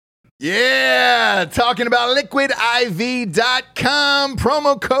Yeah, talking about liquidiv.com,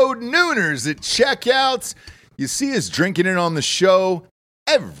 promo code Nooners at checkout. You see us drinking it on the show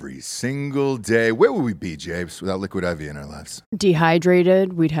every single day. Where would we be, James, without Liquid IV in our lives?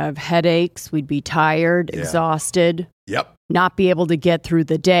 Dehydrated, we'd have headaches, we'd be tired, exhausted. Yep. Not be able to get through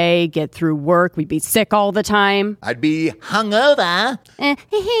the day, get through work. We'd be sick all the time. I'd be hungover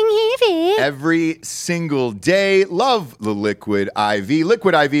every single day. Love the Liquid IV.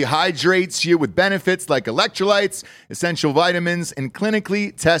 Liquid IV hydrates you with benefits like electrolytes, essential vitamins, and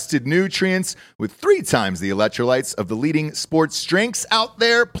clinically tested nutrients with 3 times the electrolytes of the leading sports drinks out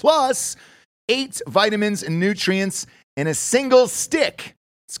there, plus 8 vitamins and nutrients in a single stick.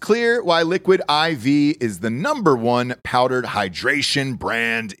 It's clear why Liquid IV is the #1 powdered hydration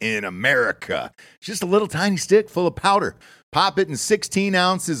brand in America. It's just a little tiny stick full of powder. Pop it in 16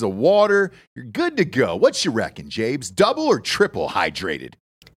 ounces of water. You're good to go. What you reckon, Jabes? Double or triple hydrated?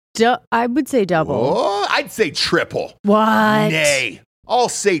 I would say double. Oh, I'd say triple. What? Nay, I'll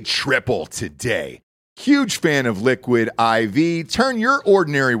say triple today. Huge fan of Liquid IV. Turn your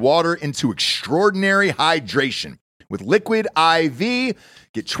ordinary water into extraordinary hydration. With Liquid IV,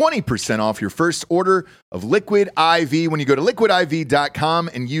 get 20% off your first order of Liquid IV when you go to liquidiv.com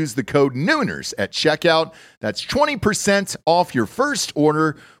and use the code Nooners at checkout. That's 20% off your first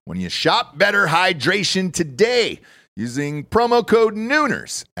order when you shop better hydration today using promo code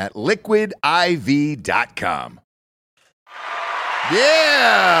Nooners at liquidiv.com.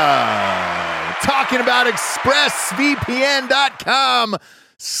 Yeah! Talking about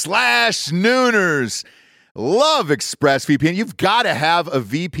expressvpn.com/Nooners. Love ExpressVPN. You've got to have a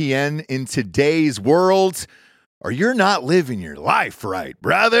VPN in today's world, or you're not living your life right,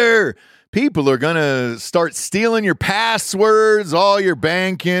 brother. People are going to start stealing your passwords, all your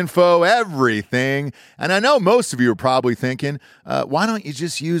bank info, everything. And I know most of you are probably thinking, why don't you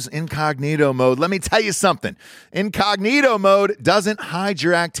just use incognito mode? Let me tell you something. Incognito mode doesn't hide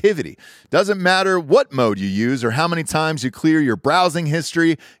your activity. Doesn't matter what mode you use or how many times you clear your browsing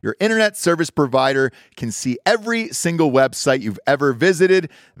history, your internet service provider can see every single website you've ever visited.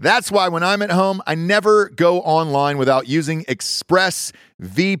 That's why when I'm at home, I never go online without using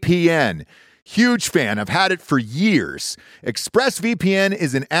ExpressVPN. Huge fan. I've had it for years. ExpressVPN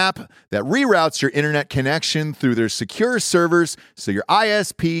is an app that reroutes your internet connection through their secure servers so your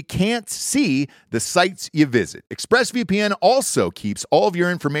ISP can't see the sites you visit. ExpressVPN also keeps all of your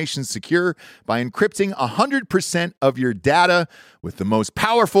information secure by encrypting 100% of your data with the most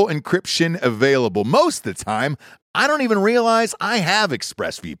powerful encryption available. Most of the time, I don't even realize I have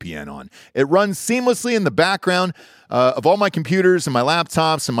ExpressVPN on. It runs seamlessly in the background of all my computers and my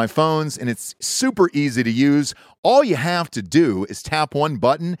laptops and my phones, and it's super easy to use. All you have to do is tap one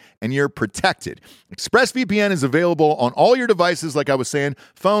button and you're protected. ExpressVPN is available on all your devices, like I was saying,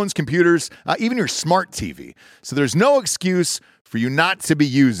 phones, computers, even your smart TV. So there's no excuse for you not to be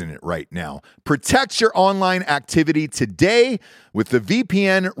using it right now. Protect your online activity today with the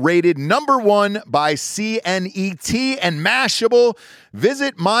VPN rated #1 by CNET and Mashable.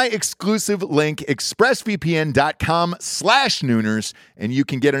 Visit my exclusive link, expressvpn.com/Nooners, and you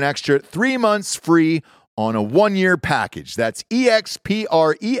can get an extra 3 months free on a 1-year package. That's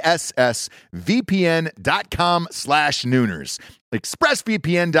expressvpn.com/Nooners.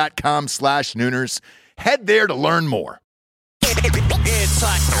 expressvpn.com/Nooners. Head there to learn more.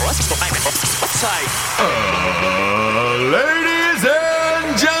 Ladies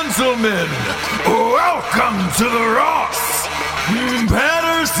and gentlemen, welcome to the Ross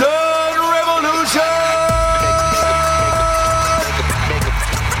Patterson Revolution!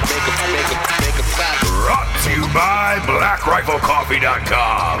 Brought to you by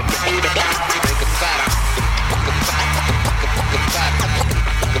BlackRifleCoffee.com.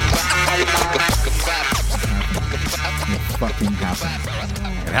 Fucking happened.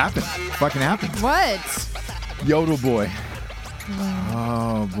 It happened. Fucking happened. What? Yodel boy.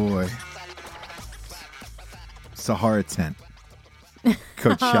 Oh boy. Sahara tent.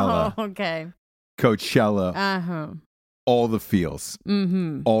 Coachella. Oh, okay. Coachella. Uh-huh. All the feels.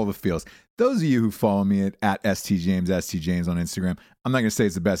 Mm-hmm. All the feels. Those of you who follow me at STJames on Instagram, I'm not going to say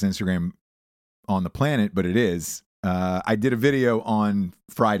it's the best Instagram on the planet, but it is. I did a video on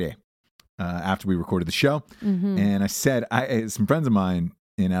Friday after we recorded the show. Mm-hmm. And I said, some friends of mine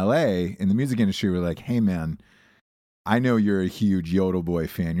in LA in the music industry were like, hey man, I know you're a huge Yodel Boy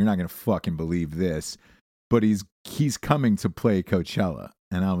fan. You're not going to fucking believe this, but he's coming to play Coachella.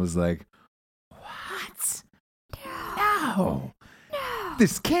 And I was like, what? No.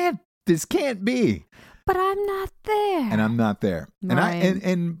 This can't be. But I'm not there. And I'm not there. Right.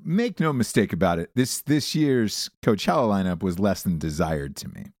 And make no mistake about it. This year's Coachella lineup was less than desired to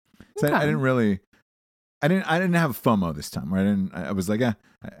me. So I didn't have FOMO this time. Right? I was like, I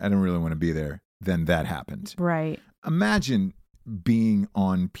don't really want to be there. Then that happened. Right. Imagine being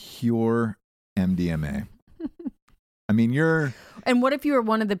on pure MDMA. I mean, you're... And what if you were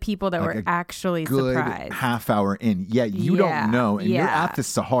one of the people that like were actually good surprised? half hour in. Yeah, you don't know. And you're at the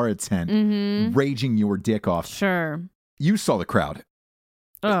Sahara tent raging your dick off. Sure. You saw the crowd.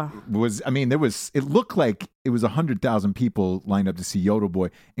 Ugh. It looked like it was 100,000 people lined up to see Yodel Boy,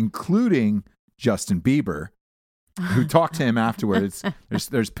 including Justin Bieber, who talked to him afterwards.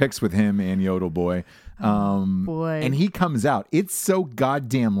 There's pics with him and Yodel Boy. Boy. And he comes out. It's so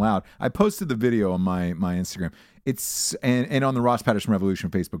goddamn loud. I posted the video on my Instagram. It's and on the Ross Patterson Revolution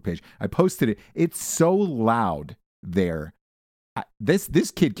Facebook page. I posted it. It's so loud there.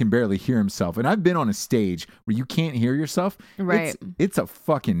 This kid can barely hear himself. And I've been on a stage where you can't hear yourself. Right. It's a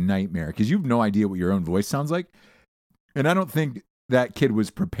fucking nightmare because you have no idea what your own voice sounds like. And I don't think that kid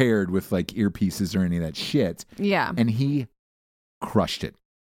was prepared with like earpieces or any of that shit. Yeah. And he crushed it.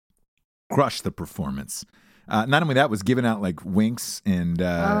 Crushed the performance. Not only that, was giving out like winks and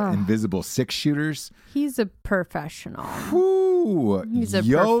invisible 6-shooters. He's a professional. Whoo! He's a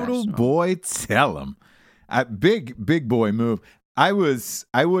Yodel professional. Boy, tell him. Big boy move. I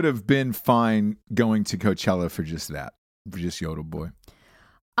would have been fine going to Coachella for just that, for just Yodel Boy.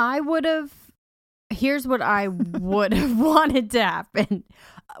 Here's what I would have wanted to happen.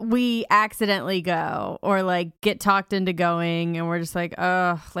 We accidentally go or like get talked into going and we're just like,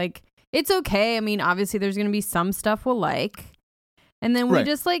 like it's okay. I mean, obviously there's going to be some stuff we'll like. And then we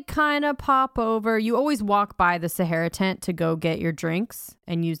just like kind of pop over. You always walk by the Sahara tent to go get your drinks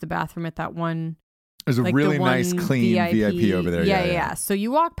and use the bathroom at that one. There's a like really nice, clean VIP over there. Yeah. So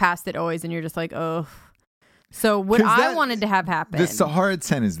you walk past it always and you're just like, oh. So what I wanted to have happen. The Sahara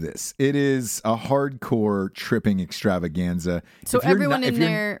tent is this. It is a hardcore tripping extravaganza. So everyone in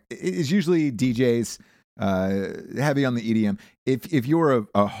there is usually DJs, heavy on the EDM. If you're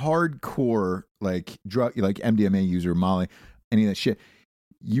a hardcore like drug, like MDMA user, Molly, any of that shit,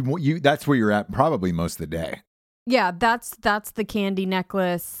 you that's where you're at probably most of the day. Yeah, that's the candy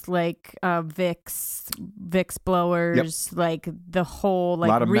necklace, like Vicks blowers, like the whole like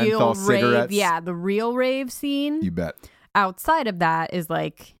lot of real menthol rave. cigarettes. Yeah, the real rave scene. You bet. Outside of that is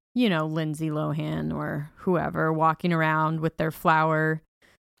like, Lindsay Lohan or whoever walking around with their flower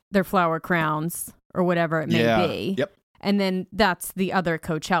crowns or whatever it may be. Yep. And then that's the other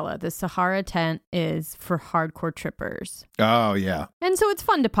Coachella. The Sahara tent is for hardcore trippers. Oh, yeah. And so it's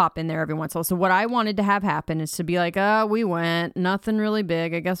fun to pop in there every once in a while. So what I wanted to have happen is to be like, we went. Nothing really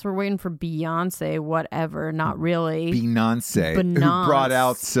big. I guess we're waiting for Beyonce, whatever. Not really. Beyonce, who brought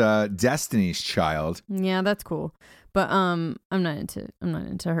out Destiny's Child. Yeah, that's cool. But I'm not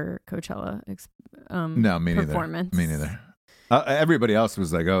into her Coachella no, me performance. Me neither. Everybody else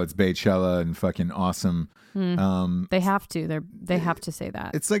was like, it's Baychella and fucking awesome. They have to. They have to say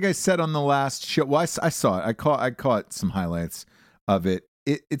that. It's like I said on the last show. Well, I saw it. I caught some highlights of it.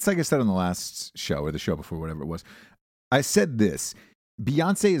 It's like I said on the last show or the show before, whatever it was. I said this.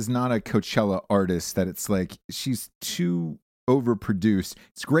 Beyonce is not a Coachella artist that it's like she's too overproduced.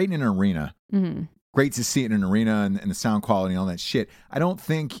 It's great in an arena. Mm-hmm. Great to see it in an arena and the sound quality and all that shit. I don't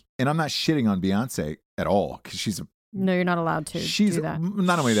think, and I'm not shitting on Beyonce at all because she's no, you're not allowed to. She's do that.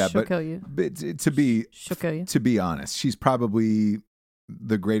 Not only that, She'll but kill you. She'll kill you. To be honest, she's probably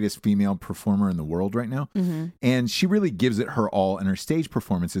the greatest female performer in the world right now, and she really gives it her all in her stage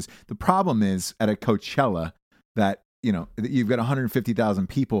performances. The problem is at a Coachella that you've got 150,000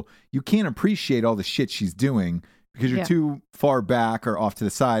 people, you can't appreciate all the shit she's doing because you're too far back or off to the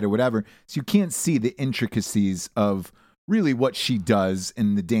side or whatever, so you can't see the intricacies of really what she does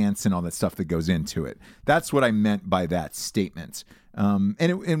and the dance and all that stuff that goes into it. That's what I meant by that statement.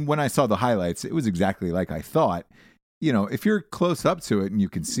 And when I saw the highlights, it was exactly like I thought. If you're close up to it and you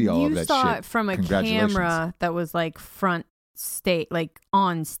can see all of that shit. You saw it from a camera that was like front stage, like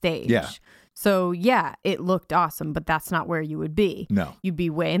on stage. Yeah. So yeah, it looked awesome, but that's not where you would be. No. You'd be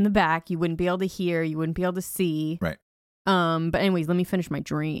way in the back. You wouldn't be able to hear. You wouldn't be able to see. Right. But anyways, let me finish my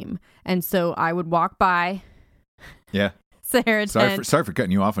dream. And so I would walk by. Yeah. Sahara tent. Sorry for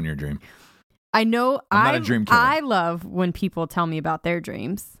cutting you off on your dream. I know. I'm not a dream killer. I love when people tell me about their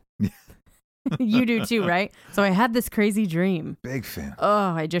dreams. You do too, right? So I had this crazy dream. Big fan. Oh,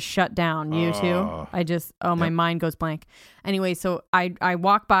 I just shut down. You too? My mind goes blank. Anyway, so I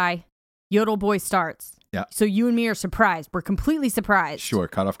walk by. Yodel Boy starts. Yeah. So you and me are surprised. We're completely surprised. Sure.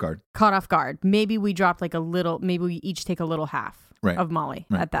 Caught off guard. Maybe we dropped like a little. Maybe we each take a little half of Molly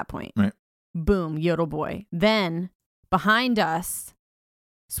at that point. Right. Boom. Yodel Boy. Then behind us,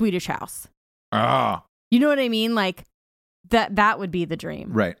 Swedish House. Ah. You know what I mean? Like that would be the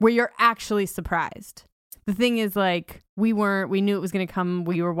dream. Right. Where you're actually surprised. The thing is, like, we knew it was going to come.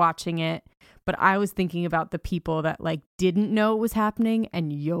 We were watching it. But I was thinking about the people that, like, didn't know it was happening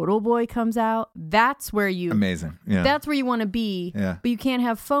and Yodel Boy comes out. That's where you... Amazing. Yeah. That's where you want to be. Yeah. But you can't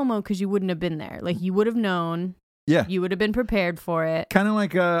have FOMO because you wouldn't have been there. Like, you would have known. Yeah. You would have been prepared for it. Kind of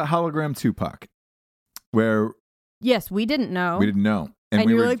like a hologram Tupac, where... Yes, we didn't know. We didn't know. And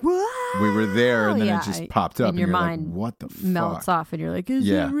you were like, whoa! We were there, and then it just popped up. And your you're mind like, what the fuck? melts off, and you're like, is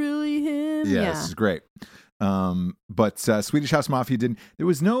it really him? Yeah, this is great. But Swedish House Mafia didn't. There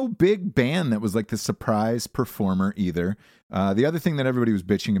was no big band that was like the surprise performer either. The other thing that everybody was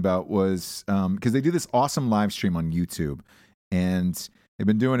bitching about was because they do this awesome live stream on YouTube, and they've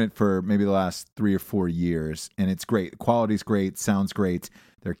been doing it for maybe the last 3 or 4 years, and it's great. The quality's great, sounds great.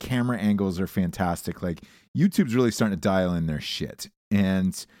 Their camera angles are fantastic. Like YouTube's really starting to dial in their shit,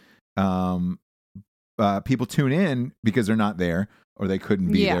 and people tune in because they're not there or they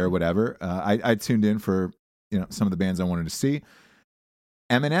couldn't be there or whatever. I tuned in for some of the bands I wanted to see.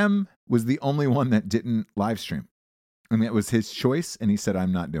 Eminem was the only one that didn't live stream, and it was his choice, and he said,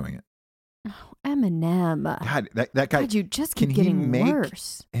 "I'm not doing it." Oh, Eminem. God, that guy. God, you just keep getting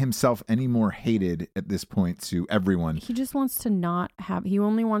worse. Himself any more hated at this point to everyone. He just wants to not have. He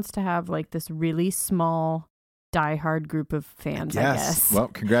only wants to have like this really small, diehard group of fans. I guess. Well,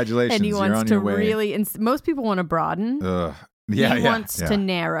 congratulations. And he You're wants on to your way. really. Most people want to broaden. He wants to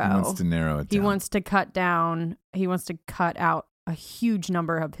narrow. He wants to narrow it down. He wants to cut down. He wants to cut out a huge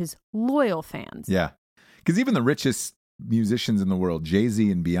number of his loyal fans. Yeah, because even the richest musicians in the world, Jay-Z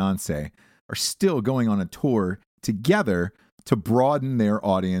and Beyonce, are still going on a tour together to broaden their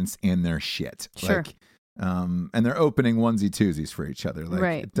audience and their shit. Sure. Like, and they're opening onesie-twosies for each other. Like,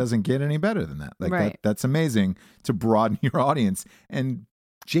 right. It doesn't get any better than that. Like, right. that's amazing to broaden your audience. And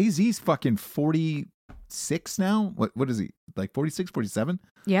Jay-Z's fucking 46 now? What is he? Like 46, 47?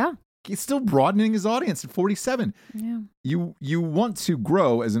 Yeah. He's still broadening his audience at 47. Yeah. You want to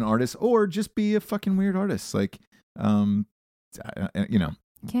grow as an artist or just be a fucking weird artist. Like, Can't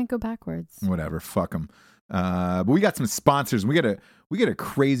go backwards. Whatever, fuck them. But we got some sponsors. We got a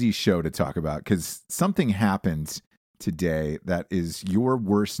crazy show to talk about because something happened today that is your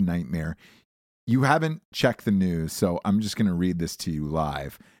worst nightmare. You haven't checked the news, so I'm just going to read this to you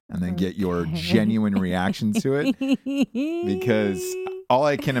live and then get your genuine reaction to it. Because all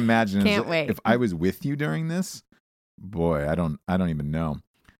I can imagine is if I was with you during this, boy, I don't even know.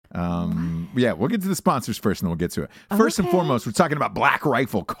 Yeah, we'll get to the sponsors first and then we'll get to it. First and foremost, we're talking about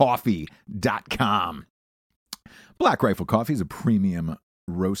BlackRifleCoffee.com. Black Rifle Coffee is a premium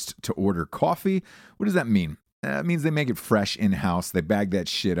roast to order coffee. What does that mean? It means they make it fresh in-house. They bag that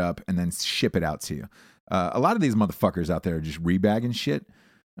shit up and then ship it out to you. A lot of these motherfuckers out there are just rebagging shit.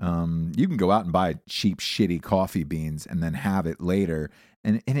 You can go out and buy cheap, shitty coffee beans and then have it later.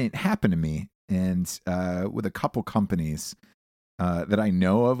 And it happened to me and with a couple companies that I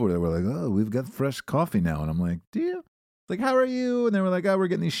know of where they were like, oh, we've got fresh coffee now. And I'm like, do you? Like, how are you? And they were like, oh, we're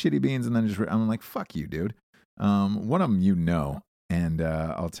getting these shitty beans. And then I'm like, fuck you, dude. One of them and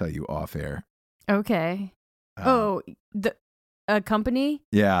I'll tell you off air. Okay. A company?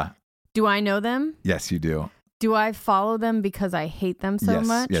 Yeah. Do I know them? Yes, you do. Do I follow them because I hate them so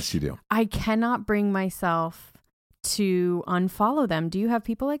much? Yes, you do. I cannot bring myself to unfollow them. Do you have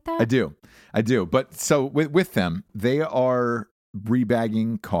people like that? I do. But so with them, they are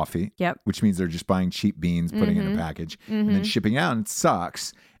rebagging coffee. Yep. Which means they're just buying cheap beans, putting it in a package, and then shipping out. And it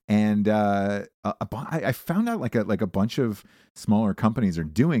sucks. And I found out like a bunch of smaller companies are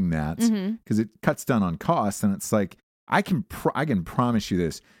doing that because it cuts down on costs. And it's like I can promise you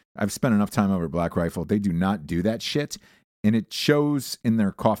this. I've spent enough time over at Black Rifle. They do not do that shit, and it shows in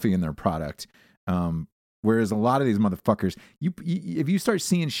their coffee and their product. Whereas a lot of these motherfuckers, if you start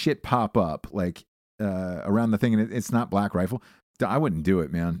seeing shit pop up like around the thing and it's not Black Rifle, I wouldn't do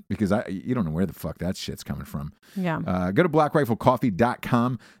it, man, because you don't know where the fuck that shit's coming from. Yeah. Go to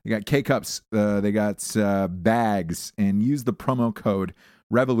blackriflecoffee.com. They got K-Cups. They got bags. And use the promo code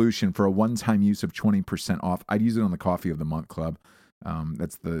REVOLUTION for a one-time use of 20% off. I'd use it on the Coffee of the Month Club.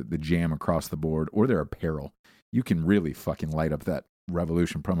 That's the jam across the board. Or their apparel. You can really fucking light up that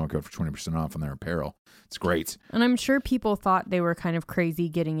Revolution promo code for 20% off on their apparel. It's great. And I'm sure people thought they were kind of crazy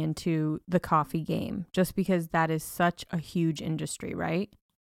getting into the coffee game just because that is such a huge industry, right?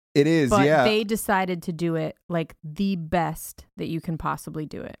 It is, but yeah. They decided to do it like the best that you can possibly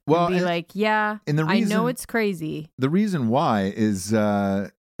do it. Well, and be like, yeah, and the reason, I know it's crazy. The reason why is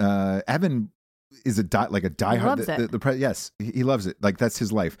Evan is a diehard. He loves it. Yes, he loves it. Like that's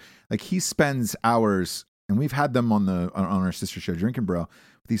his life. Like he spends hours. And we've had them on our sister show, Drinking Bro,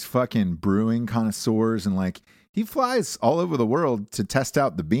 with these fucking brewing connoisseurs, and like he flies all over the world to test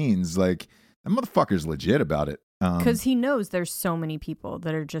out the beans. Like, that motherfucker's legit about it. Because he knows there's so many people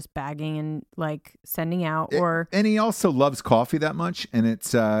that are just bagging and like sending out and he also loves coffee that much. And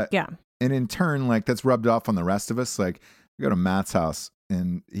it's, yeah. And in turn, like, that's rubbed off on the rest of us. Like, we go to Matt's house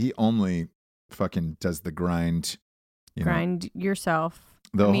and he only fucking does the grind. Grind yourself.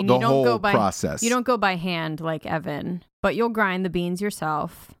 The whole process. You don't go by hand like Evan, but you'll grind the beans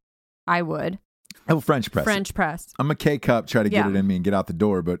yourself. I would. I will French press. French press. I'm a K-cup, try to get it in me and get out the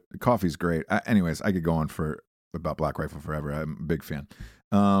door, but coffee's great. Anyways, I could go on for about Black Rifle forever. I'm a big fan.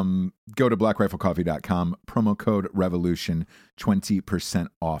 Go to blackriflecoffee.com, promo code REVOLUTION, 20%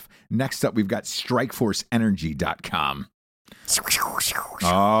 off. Next up, we've got strikeforceenergy.com.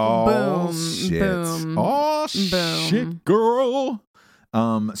 Oh, Boom, shit. boom, Oh, boom. shit, girl.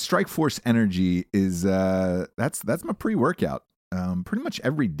 Strikeforce Energy is, that's my pre-workout, pretty much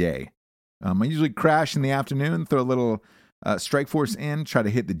every day. I usually crash in the afternoon, throw a little Strikeforce in, try to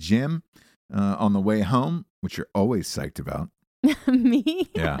hit the gym on the way home, which you're always psyched about. Me?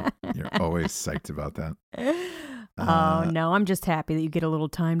 Yeah, you're always psyched about that. Oh, no, I'm just happy that you get a little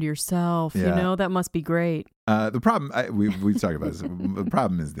time to yourself. Yeah. You know, that must be great. The problem, we've talked about this. The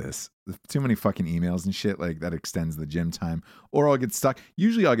problem is this. Too many fucking emails and shit, like, that extends the gym time. Or I'll get stuck.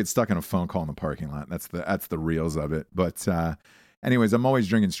 Usually I'll get stuck on a phone call in the parking lot. That's the reels of it. But anyways, I'm always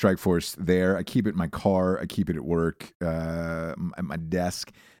drinking Strikeforce there. I keep it in my car. I keep it at work, at my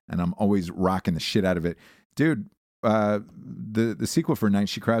desk. And I'm always rocking the shit out of it. Dude, the sequel for Night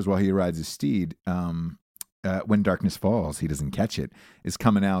She Cries While He Rides His Steed, When Darkness Falls, He Doesn't Catch It, is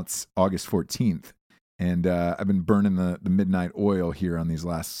coming out August 14th. And I've been burning the midnight oil here on these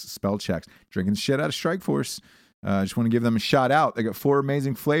last spell checks, drinking shit out of Strikeforce. I just want to give them a shout out. They got 4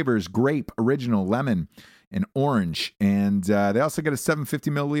 amazing flavors: grape, original, lemon, and orange. And they also got a 750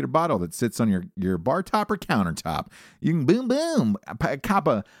 milliliter bottle that sits on your bar top or countertop. You can boom,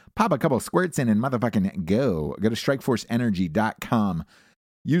 pop a couple squirts in and motherfucking go. Go to strikeforceenergy.com.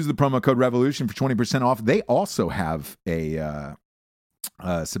 Use the promo code REVOLUTION for 20% off. They also have a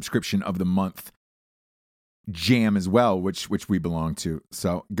subscription of the month jam as well, which we belong to.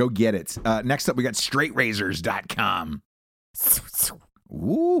 So go get it. Next up, we got straightrazors.com.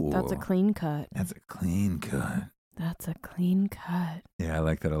 Ooh. That's a clean cut. That's a clean cut. That's a clean cut. Yeah, I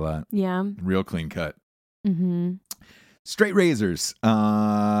like that a lot. Yeah. Real clean cut. Mm-hmm. Straight razors.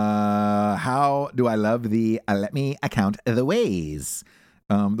 How do I love the let me count the ways.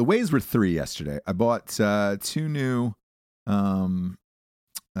 The ways were 3 yesterday. I bought 2 new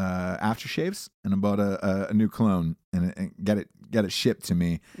aftershaves, and I bought a new cologne, and got it shipped to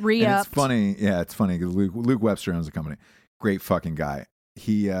me. Re-upped. And it's funny. Yeah, it's funny because Luke Webster owns the company. Great fucking guy.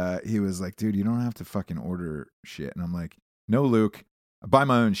 He was like, dude, you don't have to fucking order shit. And I'm like, no, Luke, I buy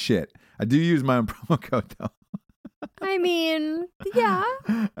my own shit. I do use my own promo code though. I mean, yeah.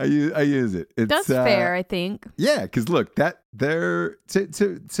 I use it. That's fair, I think. Yeah, because look, that they're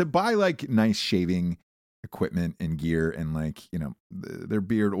to buy like nice shaving equipment and gear and like, you know, their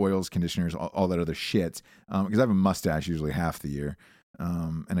beard oils, conditioners, all that other shit. Because I have a mustache usually half the year,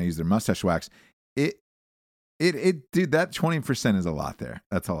 and I use their mustache wax. It dude, that 20% is a lot there.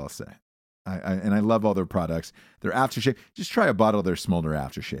 That's all I'll say. I love all their products. Their aftershave, just try a bottle of their Smolder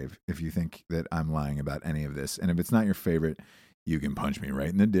aftershave if you think that I'm lying about any of this. And if it's not your favorite, you can punch me right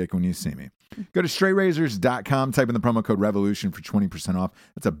in the dick when you see me. Go to straightrazors.com, type in the promo code REVOLUTION for 20% off.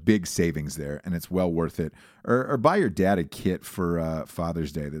 That's a big savings there, and it's well worth it. Or buy your dad a kit for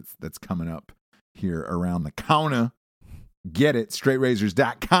Father's Day that's coming up here around the corner. Get it,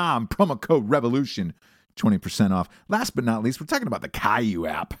 straightrazors.com, promo code REVOLUTION, 20% off. Last but not least, we're talking about the Kayu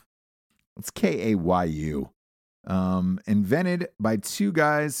app. It's Kayu. Invented by 2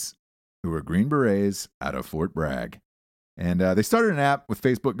 guys who were Green Berets out of Fort Bragg. And they started an app with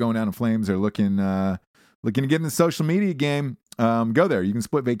Facebook going down in flames. They're looking to get in the social media game. Go there. You can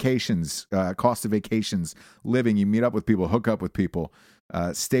split vacations, cost of vacations, living. You meet up with people, hook up with people,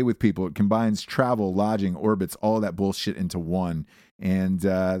 stay with people. It combines travel, lodging, orbits, all that bullshit into one. And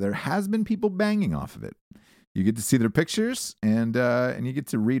there has been people banging off of it. You get to see their pictures, and you get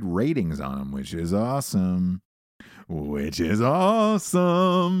to read ratings on them, which is awesome. Try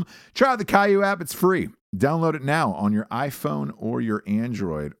out the Kayu app. It's free. Download it now on your iPhone or your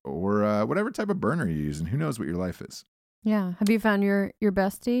Android or whatever type of burner you're using. Who knows what your life is? Yeah. Have you found your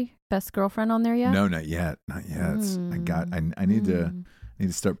best girlfriend on there yet? No, not yet. Not yet. I need to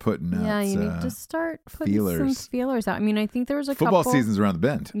start putting out. Yeah, you need to start putting feelers. some feelers out. I mean, I think there was a football couple. Season's around the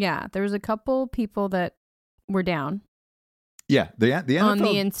bend. Yeah, there was a couple people that were down. Yeah, the NFL, on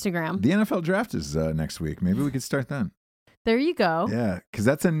the Instagram. The NFL draft is next week. Maybe we could start then. There you go. Yeah, because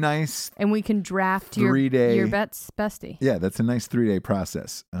that's a nice And we can draft your 3-day. your bets bestie. Yeah, that's a nice 3-day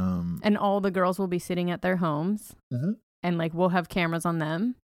process. And all the girls will be sitting at their homes. Mhm. And like we'll have cameras on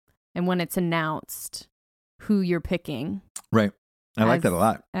them. And when it's announced who you're picking Right. I like that a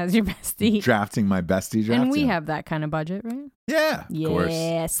lot. as your bestie. Drafting my bestie draft. And we yeah. have that kind of budget, right? Yeah, of course.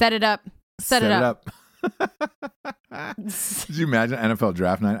 Yeah. Set it up. Set it up. Did you imagine NFL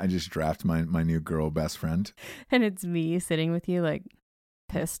draft night? I just draft my new girl best friend. And it's me sitting with you like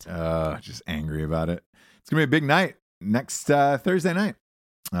pissed. Just angry about it. It's going to be a big night next Thursday night.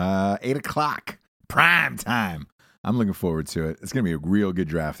 8 o'clock. Prime time. I'm looking forward to it. It's going to be a real good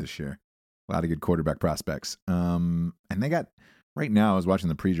draft this year. A lot of good quarterback prospects. And they got, right now, I was watching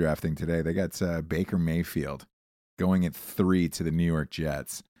the pre-draft thing today. They got Baker Mayfield going at 3 to the New York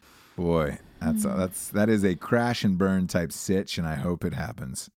Jets. Boy, that is a crash and burn type sitch, and I hope it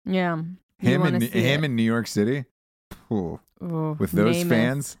happens. Yeah. Him in New York City, Ooh, with those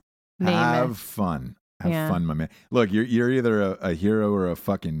fans, have fun. Have fun, my man. Look, you're either a hero or a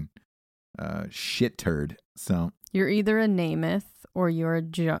fucking shit turd. So you're either a Namath or you're a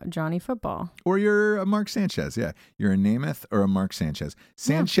Johnny Football. Or you're a Mark Sanchez. Yeah, you're a Namath or a Mark Sanchez.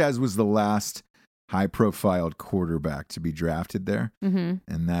 Sanchez was the last high-profile quarterback to be drafted there, and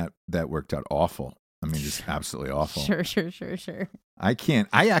that worked out awful. I mean, just absolutely awful. Sure.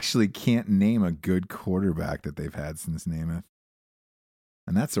 I actually can't name a good quarterback that they've had since Namath.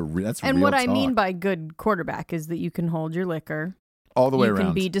 And that's and real what talk. I mean by good quarterback is that you can hold your liquor all the way you around.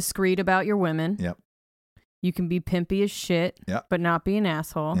 can be discreet about your women. Yep. You can be pimpy as shit, but not be an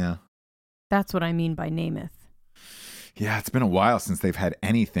asshole. Yeah. That's what I mean by Namath. Yeah, it's been a while since they've had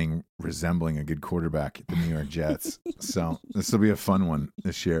anything resembling a good quarterback at the New York Jets. So this will be a fun one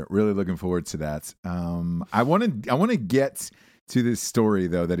this year. Really looking forward to that. I want to get to this story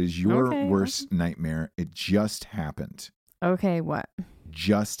though that is your worst nightmare. It just happened. Okay, what?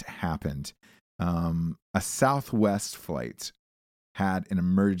 Just happened. A Southwest flight had an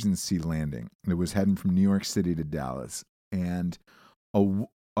emergency landing. It was heading from New York City to Dallas, and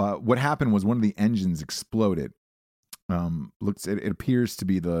what happened was one of the engines exploded. It appears to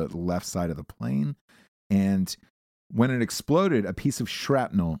be the left side of the plane, and when it exploded, a piece of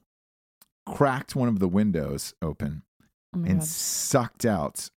shrapnel cracked one of the windows open and sucked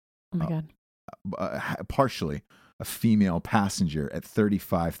out partially a female passenger at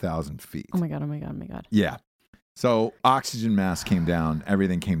 35,000 feet. Oh my god. Yeah. So oxygen mask came down,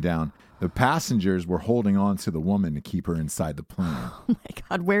 everything came down. The passengers were holding on to the woman to keep her inside the plane. Oh my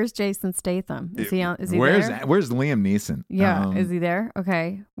God. Where's Jason Statham? Is he there? Where's Liam Neeson? Yeah. Is he there?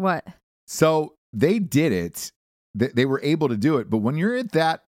 Okay. What? So they did it. They were able to do it. But when you're at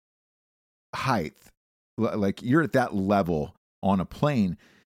that height, like you're at that level on a plane,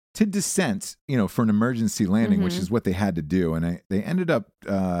 to descent, for an emergency landing, which is what they had to do. And they ended up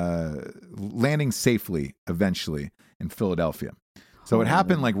landing safely eventually in Philadelphia. So it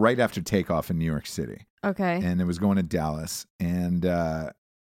happened like right after takeoff in New York City. Okay. And it was going to Dallas. And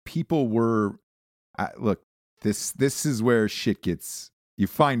people were, look, this is where shit gets, you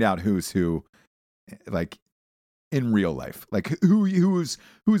find out who's who, like in real life. Like who's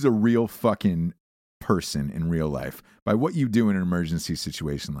a real fucking person in real life by what you do in an emergency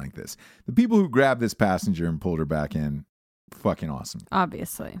situation like this. The people who grabbed this passenger and pulled her back in, fucking awesome.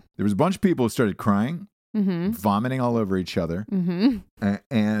 Obviously. There was a bunch of people who started crying, vomiting all over each other.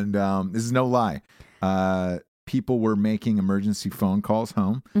 And this is no lie. People were making emergency phone calls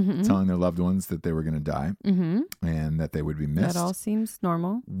home, telling their loved ones that they were going to die and that they would be missed. That all seems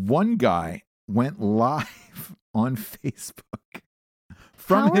normal. One guy went live on Facebook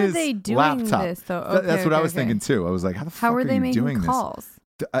from how his are they doing laptop. This, though? Okay, That's what I was thinking too. I was like, how the fuck are they you making doing calls?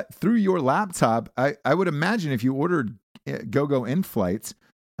 This? Through your laptop, I would imagine if you ordered GoGo in-flight,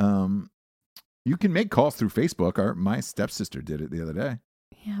 you can make calls through Facebook. My stepsister did it the other day.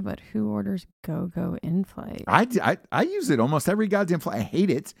 Yeah, but who orders GoGo in-flight? I use it almost every goddamn flight. I hate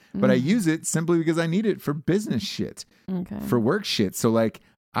it, but I use it simply because I need it for business shit, for work shit. So like,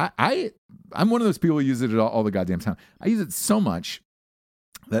 I'm one of those people who use it all the goddamn time. I use it so much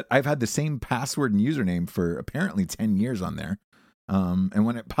that I've had the same password and username for apparently 10 years on there. And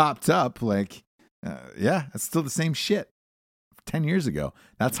when it popped up, like, it's still the same shit. 10 years ago.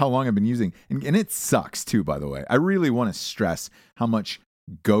 That's how long I've been using. And it sucks too, by the way. I really want to stress how much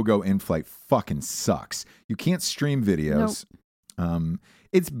GoGo in-flight fucking sucks. You can't stream videos. Nope.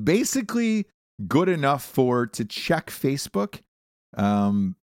 It's basically good enough to check Facebook.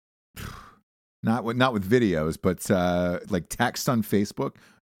 Not with videos, but like text on Facebook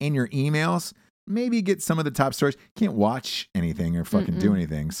and your emails. maybe get some of the top stories. Can't watch anything or fucking do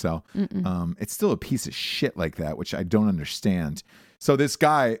anything. So it's still a piece of shit like that, which I don't understand. So this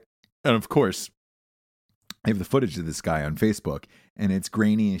guy, and of course, I have the footage of this guy on Facebook, and it's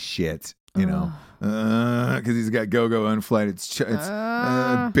grainy as shit, you know, because he's got go-go in flight. It's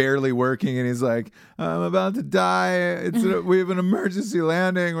barely working, and he's like, I'm about to die. We have an emergency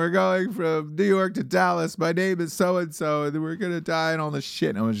landing. We're going from New York to Dallas. My name is so-and-so, and we're going to die and all this shit.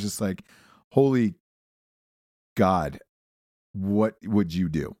 And I was just like, holy God, what would you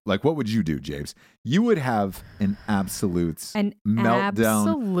do? Like, what would you do, James? You would have an absolute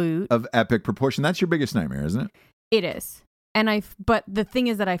meltdown of epic proportion. That's your biggest nightmare, isn't it? It is. But the thing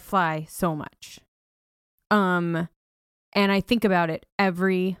is that I fly so much. And I think about it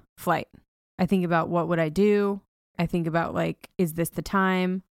every flight. I think about what would I do? I think about like, is this the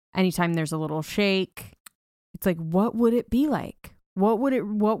time? Anytime there's a little shake, it's like, what would it be like? What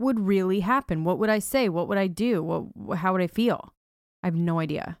would really happen? What would I say? What would I do? How would I feel? I have no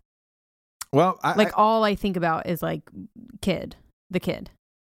idea. Well, all I think about is like the kid.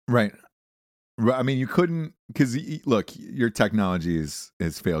 Right. I mean, you couldn't, because look, your technology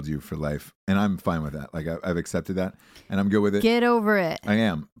has failed you for life, and I'm fine with that. Like I've accepted that, and I'm good with it. Get over it. I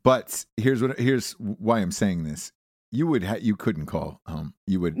am. But here's why I'm saying this. You couldn't call home.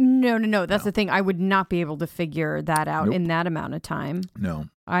 You would. No. That's the thing. I would not be able to figure that out in that amount of time. No.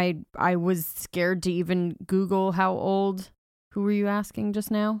 I was scared to even Google how old. Who were you asking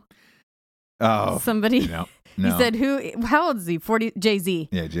just now? Oh, somebody. No. You said how old is he? 40. Jay-Z.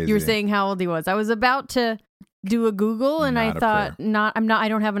 Yeah, Jay-Z. You were saying how old he was. I was about to do a Google, and I thought, I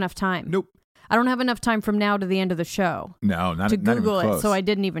don't have enough time. Nope. I don't have enough time from now to the end of the show. No, not to not Google even it. close. So I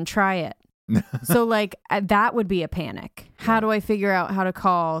didn't even try it. So like that would be a panic. How do I figure out how to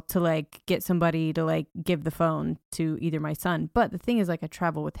call to like get somebody to like give the phone to either my son? But the thing is, like, I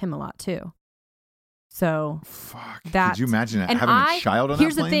travel with him a lot too. So fuck. Could you imagine having a child on that plane?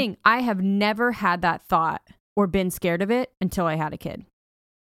 Here's the thing. I have never had that thought or been scared of it until I had a kid.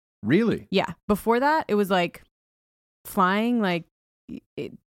 Really? Yeah. Before that, it was like flying, like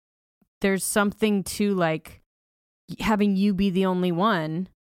there's something to like having you be the only one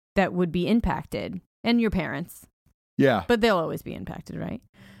that would be impacted, and your parents. Yeah. But they'll always be impacted, right?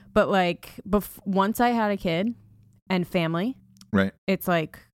 But like once I had a kid and family, right? It's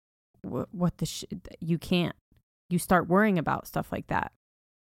like, what the shit? You can't. You start worrying about stuff like that.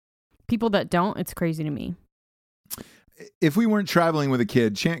 People that don't, it's crazy to me. If we weren't traveling with a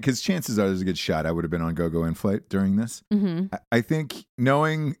kid, because chances are there's a good shot I would have been on Go-Go in-flight during this. Mm-hmm. I think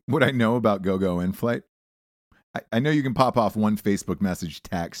knowing what I know about Go-Go in-flight, I know you can pop off one Facebook message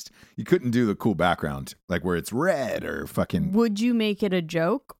text. You couldn't do the cool background, like where it's red or fucking... Would you make it a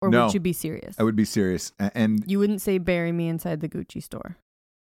joke, or No, would you be serious? I would be serious. And you wouldn't say, bury me inside the Gucci store.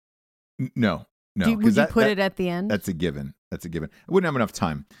 No. Would you put it at the end? That's a given. I wouldn't have enough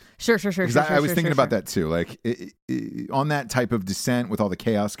time. Sure. Because I was thinking about that too. Like on that type of descent with all the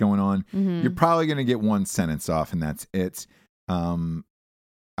chaos going on, mm-hmm. You're probably going to get one sentence off, and that's it.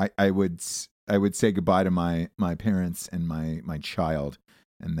 I would say goodbye to my parents and my child,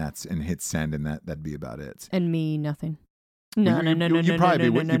 and hit send, and that'd be about it. And me, nothing. No. You'd probably be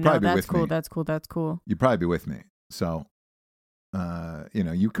with me. That's cool. You'd probably be with me. So.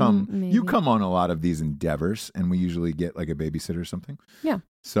 You come on a lot of these endeavors, and we usually get like a babysitter or something. Yeah.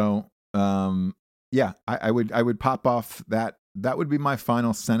 So, I would pop off that. That would be my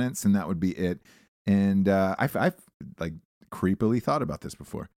final sentence, and that would be it. And I've like creepily thought about this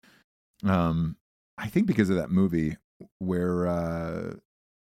before. I think because of that movie where I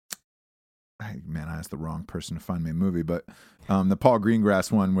asked the wrong person to find me a movie, but the Paul Greengrass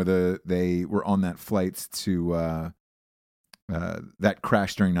one where they were on that flight to. That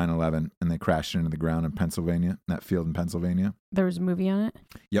crashed during 9/11, and they crashed into the ground in Pennsylvania, that field in Pennsylvania. There was a movie on it?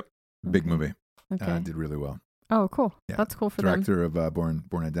 Yep. Big movie. Okay. Did really well. Oh, cool. Yeah. That's cool for them. Director of Born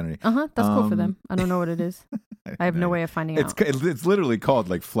Identity. That's cool for them. I don't know what it is. I have no way of finding out. It's literally called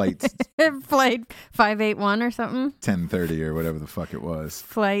like Flight... Flight 581 or something? 1030 or whatever the fuck it was.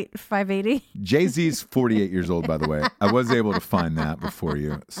 Flight 580? Jay-Z's 48 years old, by the way. I was able to find that before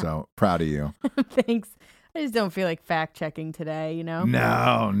you, so proud of you. Thanks. I just don't feel like fact checking today, you know?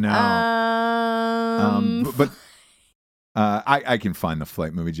 No. I can find the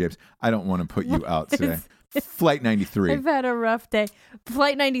flight movie, James. I don't want to put you out today. Flight 93. I've had a rough day.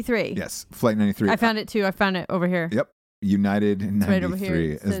 Flight 93. Yes, Flight 93. I found it too. I found it over here. Yep. United 93 right over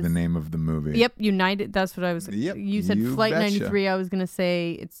here. is the name of the movie. Yep, United. That's what I was. Yep. You said Flight 93. I was going to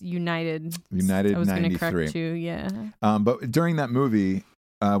say it's United. United 93. I was going to correct you, yeah. But during that movie,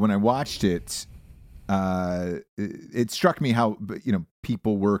 when I watched it, it struck me how,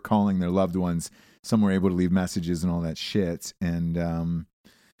 people were calling their loved ones. Some were able to leave messages and all that shit. And I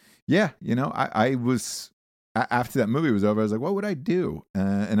was, after that movie was over, I was like, what would I do?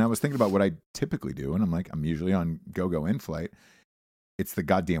 And I was thinking about what I typically do. And I'm like, I'm usually on GoGo in-flight. It's the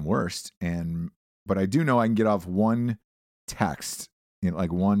goddamn worst. But I do know I can get off one text,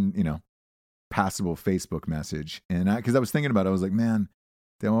 like one, passable Facebook message. And because I was thinking about it, I was like, man,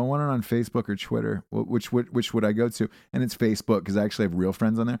 do I want it on Facebook or Twitter? Which would I go to? And it's Facebook because I actually have real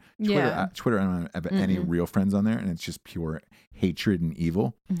friends on there. Twitter, I don't have any real friends on there, and it's just pure hatred and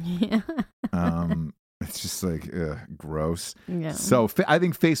evil. Yeah. It's just like gross. Yeah. So I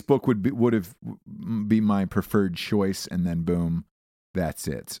think Facebook would have be my preferred choice, and then boom, that's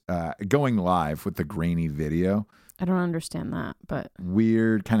it. Going live with the grainy video. I don't understand that, but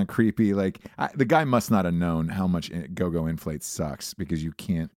weird, kind of creepy. Like the guy must not have known how much GoGo Inflate sucks because you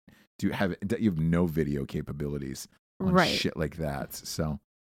can't you have no video capabilities on right. shit like that. So,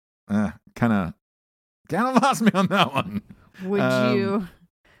 kind of lost me on that one.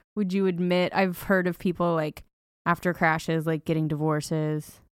 Would you admit? I've heard of people like after crashes, like getting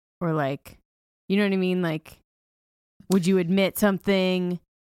divorces, or like, you know what I mean? Like, would you admit something?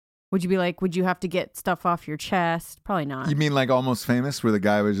 Would you be like, would you have to get stuff off your chest? Probably not. You mean like Almost Famous, where the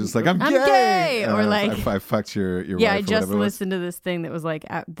guy was just like, I'm gay! Or like, I fucked your wife. Yeah, I just listened to this thing that was like,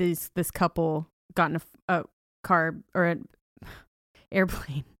 this couple got in a car or an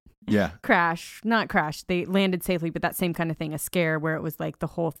airplane. Yeah. Not crash. They landed safely, but that same kind of thing, a scare where it was like the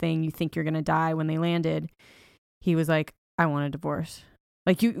whole thing, you think you're going to die when they landed. He was like, I want a divorce.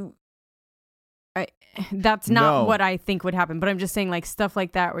 Like that's not what I think would happen, but I'm just saying like stuff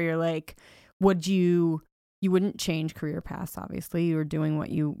like that where you're like, you wouldn't change career paths, obviously. You were doing what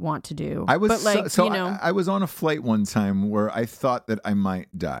you want to do. I was I was on a flight one time where I thought that I might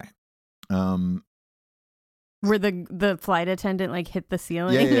die. Where the flight attendant like hit the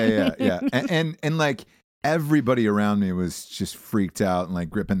ceiling. Yeah. and like everybody around me was just freaked out and like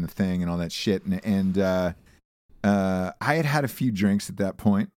gripping the thing and all that shit. And I had a few drinks at that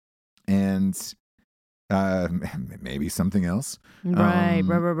point, and maybe something else. Right.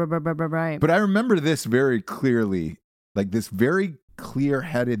 But I remember this very clearly, like this very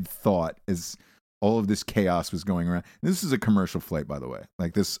clear-headed thought as all of this chaos was going around. This is a commercial flight, by the way.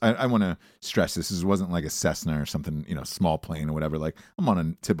 Like this, I want to stress this. This wasn't like a Cessna or something, small plane or whatever. Like I'm on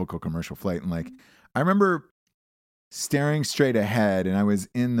a typical commercial flight. And like, I remember staring straight ahead, and I was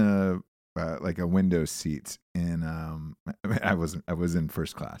in the, like a window seat, and I was in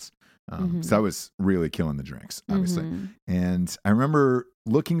first class. So I was really killing the drinks, obviously. And I remember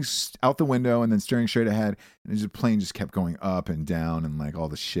looking out the window and then staring straight ahead, and the plane just kept going up and down and like all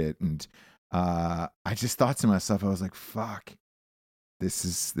the shit. And I just thought to myself, I was like, fuck, this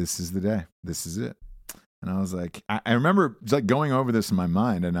is the day. This is it. And I was like, I remember like going over this in my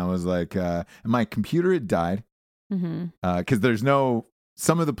mind, and I was like, my computer had died. Because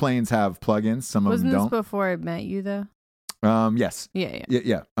some of the planes have plugins, some of them don't. Wasn't this before I met you though? Yes.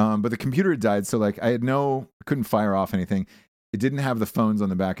 Yeah. But the computer had died, so like I couldn't fire off anything. It didn't have the phones on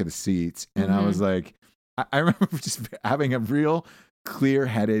the back of the seats, and I was like, I remember just having a real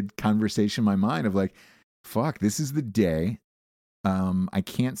clear-headed conversation in my mind of like, fuck, this is the day. I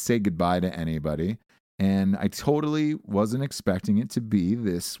can't say goodbye to anybody, and I totally wasn't expecting it to be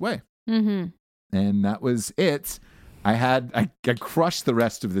this way. And that was it. I crushed the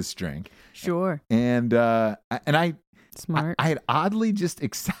rest of this drink. Sure. And I smart. I had oddly just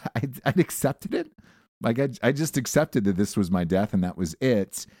I'd accepted it. Like I just accepted that this was my death and that was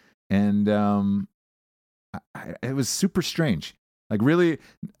it. And it was super strange. Like really,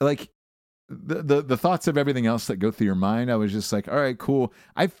 like the thoughts of everything else that go through your mind. I was just like, all right, cool.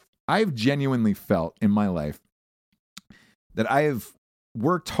 I've genuinely felt in my life that I have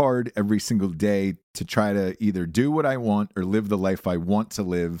worked hard every single day to try to either do what I want or live the life I want to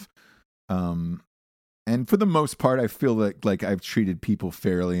live. And for the most part, I feel like I've treated people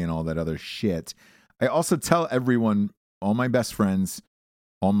fairly and all that other shit. I also tell everyone, all my best friends,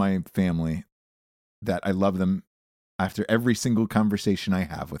 all my family, that I love them after every single conversation I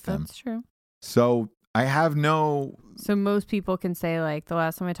have with them. That's true. So I have So most people can say like, the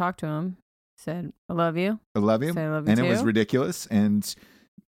last time I talked to him, said, I love you. I love you. Say, I love you and too. It was ridiculous. And,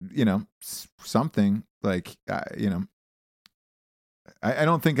 something like, I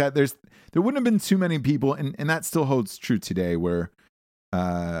don't think there wouldn't have been too many people, and that still holds true today, where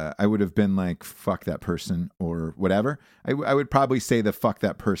I would have been like, fuck that person or whatever. I would probably say the fuck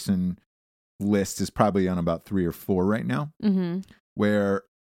that person list is probably on about 3 or 4 right now, where,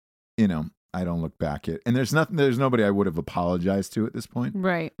 I don't look back at, and there's nobody I would have apologized to at this point,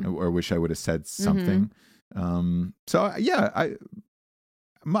 Right. or wish I would have said something. So yeah, I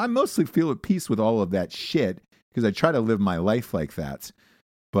mostly feel at peace with all of that shit because I try to live my life like that.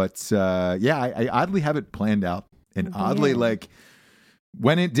 But I oddly have it planned out, and oddly like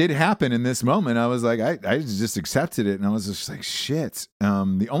when it did happen in this moment, I was like, I just accepted it, and I was just like, shit.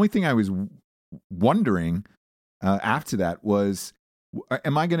 The only thing I was wondering after that was,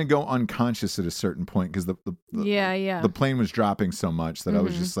 am I going to go unconscious at a certain point? Because the plane was dropping so much that I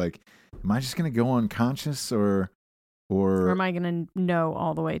was just like, am I just going to go unconscious or am I going to know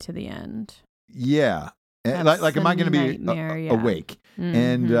all the way to the end? Yeah. Like am I going to be awake?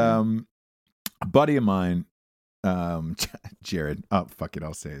 And a buddy of mine, Jared, oh, fuck it,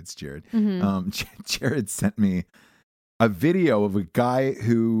 I'll say it's Jared. Jared sent me a video of a guy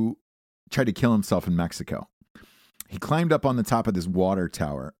who tried to kill himself in Mexico. He climbed up on the top of this water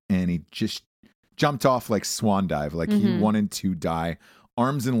tower and he just jumped off like swan dive, like he wanted to die,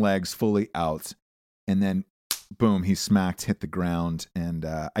 arms and legs fully out. And then boom, he hit the ground. And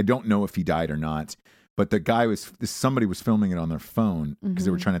I don't know if he died or not, but the guy somebody was filming it on their phone because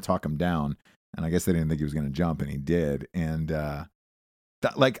they were trying to talk him down. And I guess they didn't think he was going to jump, and he did. And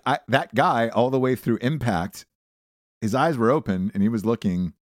that guy all the way through impact, his eyes were open and he was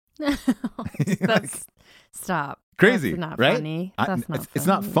looking. Stop. Crazy, That's not right? Funny. That's not funny. It's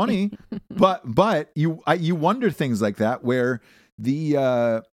not funny, but you wonder things like that. Where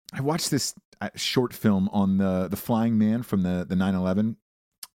I watched this short film on the flying man from the 9/11.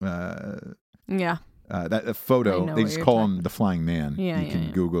 That photo, they just call him the flying man. You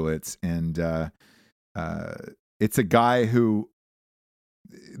can Google it, and it's a guy who.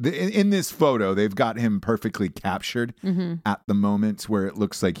 In this photo, they've got him perfectly captured at the moment where it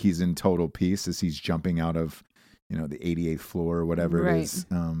looks like he's in total peace as he's jumping out of, the 88th floor or whatever it is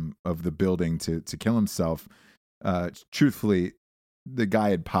of the building to kill himself. Truthfully, the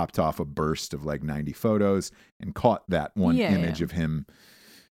guy had popped off a burst of like 90 photos and caught that one image of him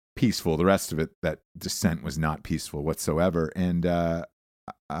peaceful. The rest of it, that descent was not peaceful whatsoever. And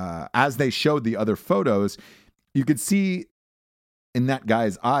as they showed the other photos, you could see in that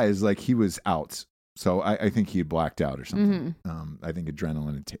guy's eyes, like he was out. So I think he had blacked out or something. I think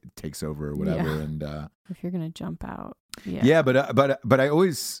adrenaline takes over or whatever. Yeah. And if you're gonna jump out, but I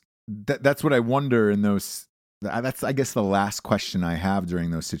always that's what I wonder in those. That's I guess the last question I have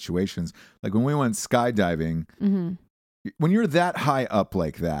during those situations. Like when we went skydiving, when you're that high up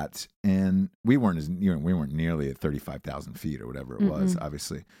like that, and we weren't nearly at 35,000 feet or whatever it was,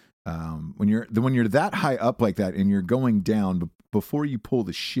 obviously. When you're that high up like that and you're going down before you pull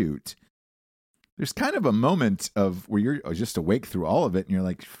the chute, there's kind of a moment of where you're just awake through all of it, and you're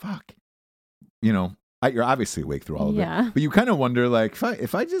like, "Fuck," you're obviously awake through all of it, but you kind of wonder, like,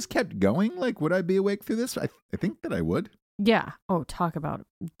 if I just kept going, like, would I be awake through this? I think that I would. Yeah. Oh, talk about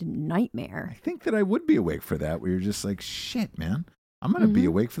nightmare. I think that I would be awake for that. Where you're just like, "Shit, man, I'm gonna be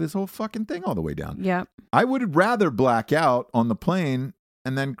awake for this whole fucking thing all the way down." Yeah. I would rather black out on the plane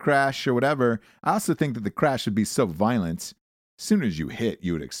and then crash or whatever. I also think that the crash would be so violent. As soon as you hit,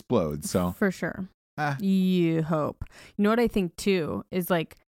 you would explode. So for sure. You hope. You know what I think too is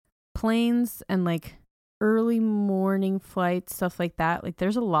like planes and like early morning flights, stuff like that. Like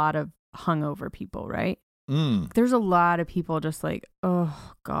there's a lot of hungover people, right? There's a lot of people just like,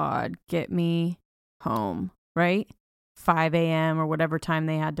 oh God, get me home, right? 5 a.m. or whatever time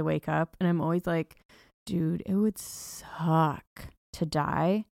they had to wake up. And I'm always like, dude, it would suck to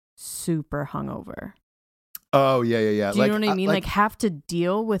die super hungover. Oh, yeah. Do you know what I mean? Like have to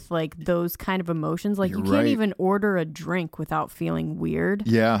deal with like those kind of emotions. Like you can't even order a drink without feeling weird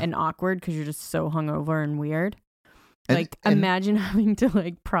and awkward because you're just so hungover and weird. Like imagine having to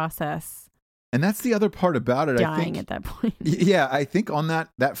like process. And that's the other part about it. Dying I think, at that point. Yeah, I think on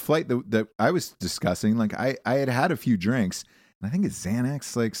that flight that I was discussing, like I had a few drinks, and I think it's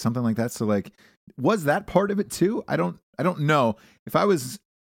Xanax, like something like that. So like, was that part of it too? I don't know. If I was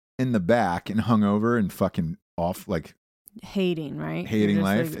in the back and hungover and fucking off, like hating life,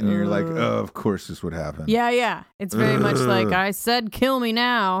 like, and you're like, oh, of course this would happen. Yeah. It's very much like I said, kill me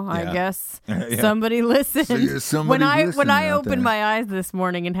now. I guess somebody listened. When I opened my eyes this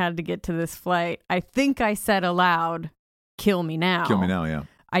morning and had to get to this flight, I think I said aloud, "Kill me now." Kill me now. Yeah.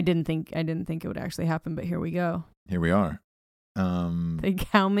 I didn't think it would actually happen, but here we go. Here we are. Like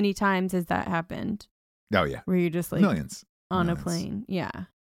how many times has that happened? Oh yeah. Where you're just like millions on a plane. Yeah.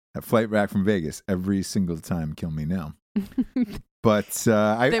 That flight back from Vegas, every single time, kill me now. But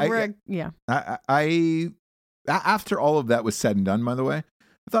I after all of that was said and done, by the way,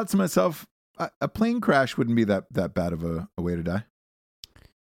 I thought to myself, a plane crash wouldn't be that bad of a way to die.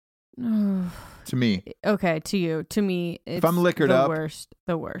 To me. Okay, to you. To me, it's If I'm liquored the up, worst.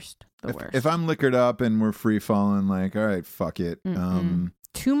 The worst. If I'm liquored up and we're free falling, like, all right, fuck it.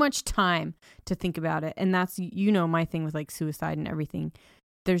 Too much time to think about it. And that's, my thing with like suicide and everything.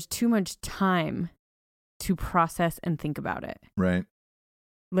 There's too much time to process and think about it. Right.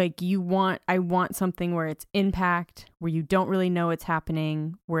 Like I want something where it's impact, where you don't really know it's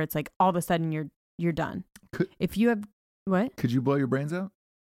happening, where it's like all of a sudden you're done. If you have, what? Could you blow your brains out?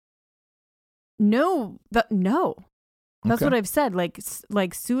 No. That's Okay. what I've said.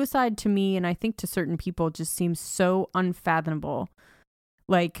 Like suicide to me, and I think to certain people, just seems so unfathomable.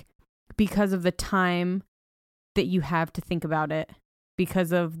 Like, because of the time that you have to think about it,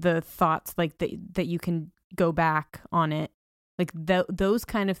 because of the thoughts like that you can go back on it, like those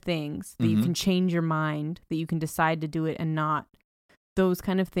kind of things that you can change your mind, that you can decide to do it and not. Those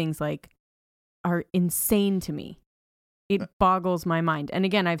kind of things like are insane to me. It boggles my mind. And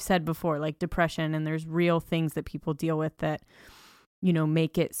again, I've said before, like depression, and there's real things that people deal with that,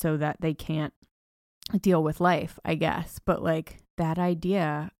 make it so that they can't deal with life, I guess. But like that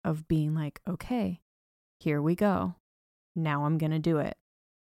idea of being like, okay, here we go. Now I'm going to do it.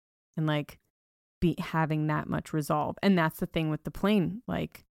 And like having that much resolve. And that's the thing with the plane.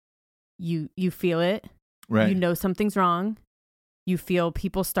 Like you feel it. Right. You know something's wrong. You feel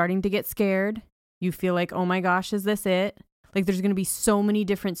people starting to get scared. You feel like, oh my gosh, is this it? Like there's going to be so many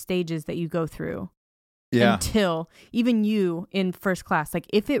different stages that you go through. Yeah. Until even you in first class, like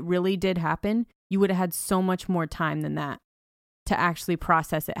if it really did happen, you would have had so much more time than that to actually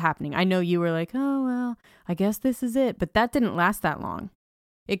process it happening. I know you were like, oh, well, I guess this is it. But that didn't last that long.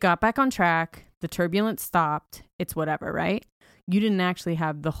 It got back on track. The turbulence stopped. It's whatever, right? You didn't actually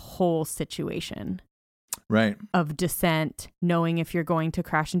have the whole situation. Right. Of descent, knowing if you're going to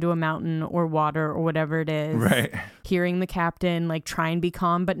crash into a mountain or water or whatever it is. Right. Hearing the captain like try and be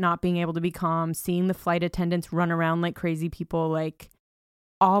calm, but not being able to be calm. Seeing the flight attendants run around like crazy people. Like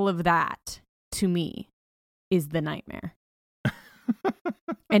all of that to me is the nightmare.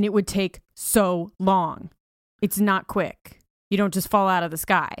 And it would take so long. It's not quick. You don't just fall out of the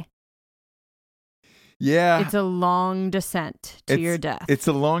sky. Yeah. It's a long descent to your death. It's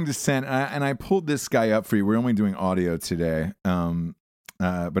a long descent. And I pulled this guy up for you. We're only doing audio today.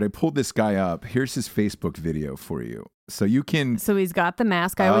 But I pulled this guy up. Here's his Facebook video for you. So you can. So he's got the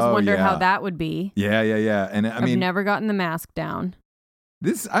mask. I always wonder how that would be. Yeah. And I've never gotten the mask down.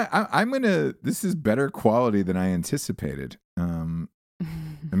 This this is better quality than I anticipated.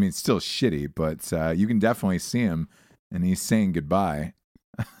 I mean, it's still shitty, but you can definitely see him, and he's saying goodbye.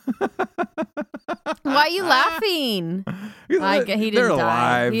 Why are you laughing? He didn't die.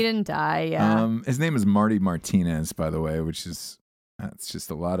 Alive. He didn't die. Yeah. His name is Marty Martinez, by the way, which is that's just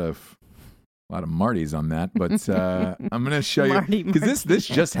a lot of Martys on that. But I'm gonna show you because this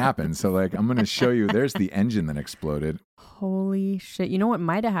just happened. So like I'm gonna show you. There's the engine that exploded. Holy shit! You know what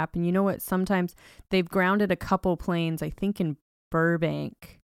might have happened? You know what? Sometimes they've grounded a couple planes. I think in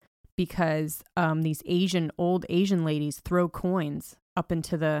Burbank. Because these old Asian ladies throw coins up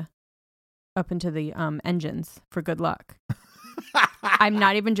into the engines for good luck. I'm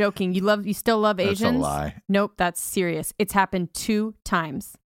not even joking. You still love Asians? That's a lie. Nope, that's serious. It's happened 2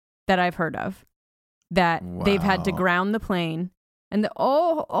 times that I've heard of that they've had to ground the plane and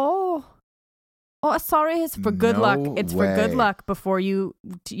sorry, it's for good luck. It's for good luck before you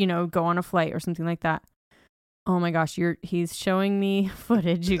go on a flight or something like that. Oh my gosh, he's showing me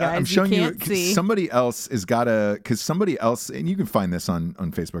footage, you guys. I'm showing you. Can't see. Somebody else has got because somebody else, and you can find this on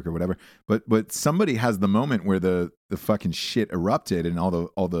Facebook or whatever, but somebody has the moment where the fucking shit erupted and all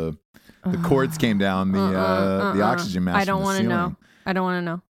the cords came down the oxygen mask. I don't want to know. I don't want to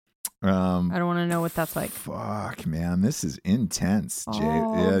know. I don't want to know what that's like. Fuck, man, this is intense.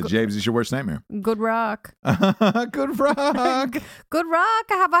 James, is your worst nightmare? Good rock. Good rock. Good rock.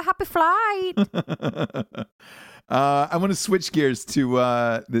 Have a happy flight. I want to switch gears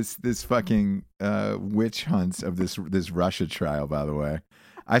to this fucking witch hunts of this Russia trial. By the way,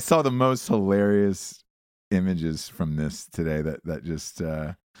 I saw the most hilarious images from this today that just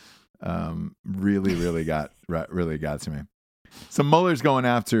really got to me. So Mueller's going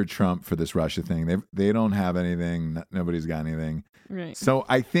after Trump for this Russia thing. They don't have anything. Nobody's got anything. Right. So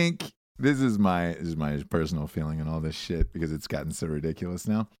I think this is my personal feeling on all this shit because it's gotten so ridiculous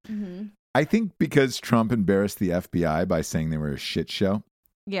now. Mm-hmm. I think because Trump embarrassed the FBI by saying they were a shit show.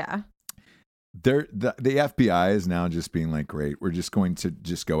 Yeah. The FBI is now just being like, great, we're just going to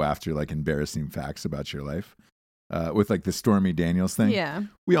just go after like embarrassing facts about your life. With like the Stormy Daniels thing. Yeah.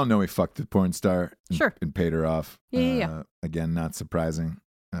 We all know he fucked the porn star and paid her off. Yeah. Again, not surprising.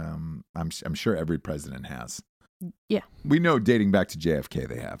 I'm sure every president has. Yeah. We know dating back to JFK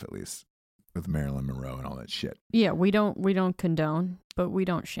they have, at least, with Marilyn Monroe and all that shit. Yeah, we don't condone, but we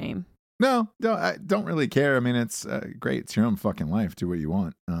don't shame. No, I don't really care. I mean, it's great. It's your own fucking life. Do what you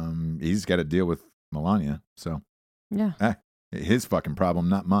want. He's got to deal with Melania, so yeah, his fucking problem,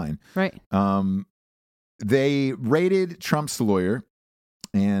 not mine. Right. They raided Trump's lawyer,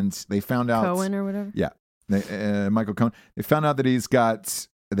 and they found out Cohen or whatever. Yeah, Michael Cohen. They found out that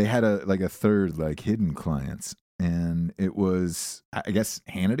they had a third hidden clients, and it was, I guess,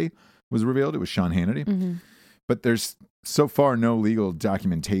 Hannity was revealed. It was Sean Hannity. Mm-hmm. But there's so far no legal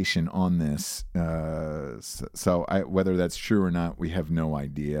documentation on this. So whether that's true or not, we have no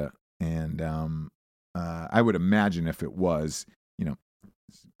idea. And I would imagine if it was,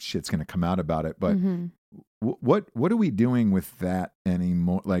 shit's going to come out about it. But mm-hmm. What are we doing with that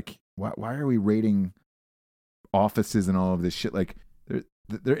anymore? Like, why are we raiding offices and all of this shit? Like,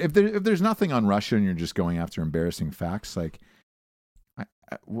 if there's nothing on Russia and you're just going after embarrassing facts, like,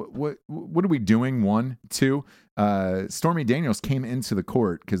 what are we doing? 1, 2. Stormy Daniels came into the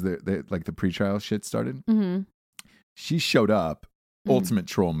court because the pretrial shit started. Mm-hmm. She showed up. Mm-hmm. Ultimate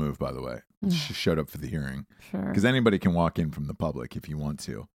troll move, by the way. She showed up for the hearing. Sure. Because anybody can walk in from the public if you want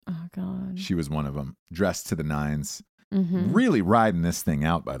to. Oh God. She was one of them, dressed to the nines. Mm-hmm. Really riding this thing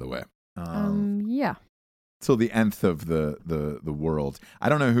out, by the way. Yeah. Till the nth of the world. I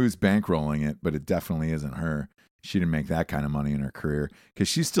don't know who's bankrolling it, but it definitely isn't her. She didn't make that kind of money in her career because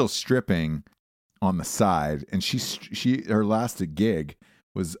she's still stripping on the side, and her last gig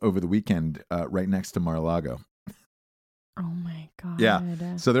was over the weekend right next to Mar-a-Lago. Oh my God.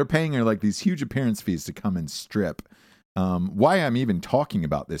 Yeah, so they're paying her these huge appearance fees to come and strip. Why I'm even talking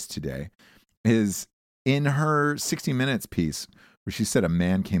about this today is in her 60 Minutes piece where she said a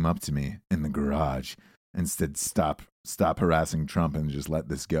man came up to me in the garage and said, stop harassing Trump and just let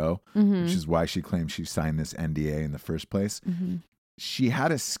this go, mm-hmm. which is why she claimed she signed this NDA in the first place. Mm-hmm. She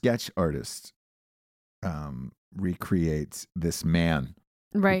had a sketch artist recreate this man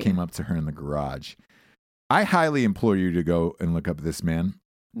who came up to her in the garage. I highly implore you to go and look up this man.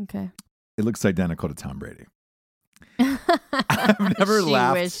 Okay. It looks identical to Tom Brady. I've never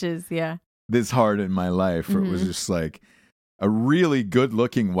laughed this hard in my life where it was just a really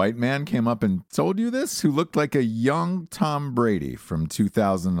good-looking white man came up and told you this, who looked like a young Tom Brady from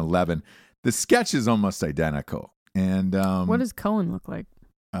 2011. The sketch is almost identical. And what does Cohen look like?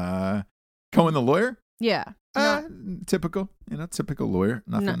 Cohen the lawyer? Yeah. Typical. Typical lawyer.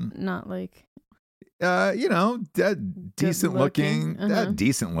 Nothing. Not like. Decent looking.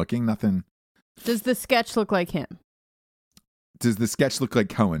 Decent looking. Nothing. Does the sketch look like him? Does the sketch look like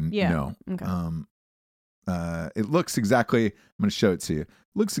Cohen? Yeah. No. Okay. It looks exactly. I'm going to show it to you.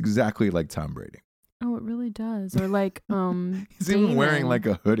 Looks exactly like Tom Brady. Oh, it really does. Or like he's Damon. Even wearing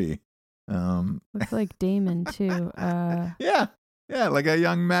a hoodie. Looks like Damon too. Yeah, like a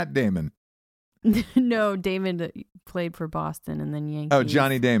young Matt Damon. No, Damon played for Boston and then Yankees. Oh,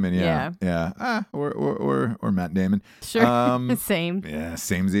 Johnny Damon. Yeah. Or Matt Damon. Sure. Same. Yeah,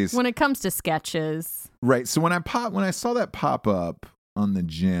 samesies. When it comes to sketches, right? So when I saw that pop up on the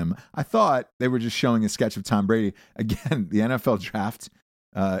gym, I thought they were just showing a sketch of Tom Brady. Again, the NFL draft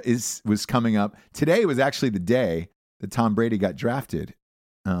was coming up. Today was actually the day that Tom Brady got drafted.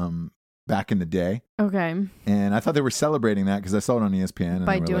 Back in the day. Okay. And I thought they were celebrating that because I saw it on ESPN.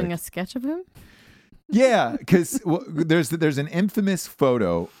 By doing a sketch of him? Yeah, because there's an infamous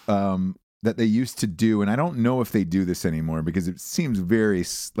photo that they used to do, and I don't know if they do this anymore because it seems very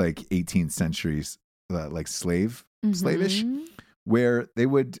 18th century slavish, where they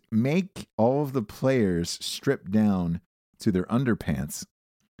would make all of the players strip down to their underpants,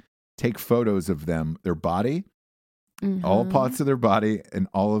 take photos of them, their body, all parts of their body, and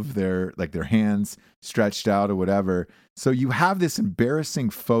all of their hands stretched out or whatever. So you have this embarrassing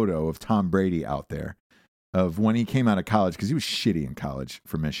photo of Tom Brady out there of when he came out of college, because he was shitty in college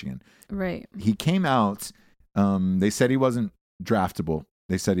for Michigan. Right. He came out, they said he wasn't draftable.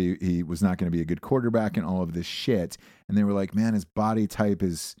 They said he was not going to be a good quarterback and all of this shit. And they were like, man, his body type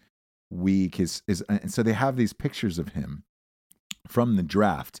is weak. And so they have these pictures of him from the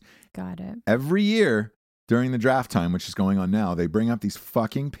draft. Got it. Every year during the draft time, which is going on now, they bring up these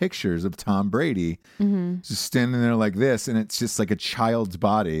fucking pictures of Tom Brady just standing there like this. And it's just like a child's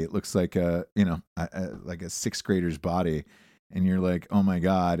body. It looks like like a sixth grader's body. And you're like, oh my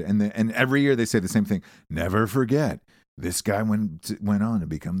God. And every year they say the same thing. Never forget. This guy went on to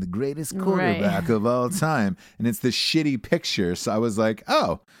become the greatest quarterback of all time. And it's this shitty picture. So I was like,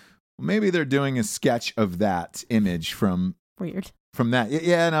 oh, maybe they're doing a sketch of that image from that.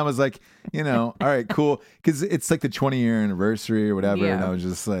 Yeah. And I was like, all right, cool. Because it's like the 20-year anniversary or whatever. And I was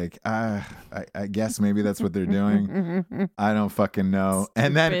just like, I guess maybe that's what they're doing. I don't fucking know.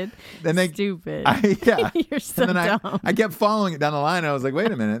 And then they stupid. You're so and then dumb. I kept following it down the line. I was like,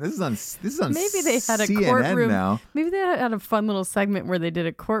 wait a minute, this is on Maybe they had a CNN courtroom now. Maybe they had a fun little segment where they did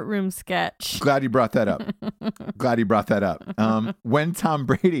a courtroom sketch. Glad you brought that up. When Tom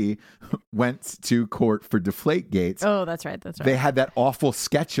Brady went to court for Deflategate. Oh, that's right. They had that awful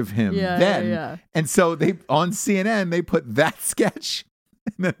sketch of him then. Yeah. And so they on CNN, they put that sketch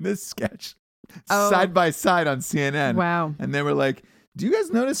and then this sketch side by side on CNN. Wow. And they were like, do you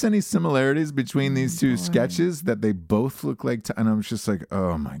guys notice any similarities between these two sketches that they both look like? And I was just like,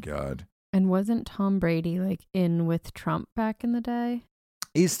 oh my God. And wasn't Tom Brady like in with Trump back in the day?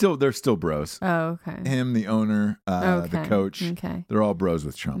 They're still bros. Oh, okay. Him, the owner, the coach. Okay. They're all bros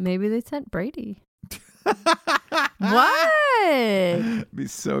with Trump. Maybe they sent Brady. What? It'd be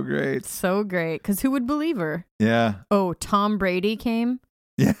so great. So great. Because who would believe her? Yeah. Oh, Tom Brady came?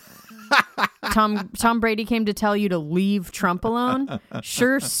 Yeah. Tom Brady came to tell you to leave Trump alone?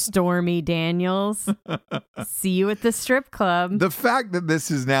 Sure, Stormy Daniels. See you at the strip club. The fact that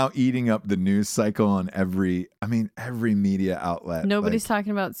this is now eating up the news cycle on every media outlet. Nobody's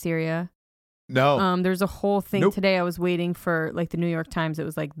talking about Syria. No. There's a whole thing today. I was waiting for like the New York Times. It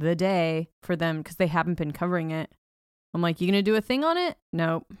was like the day for them because they haven't been covering it. I'm like, you going to do a thing on it?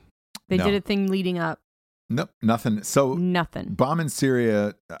 Nope. They did a thing leading up. Nope, nothing. So nothing. Bomb in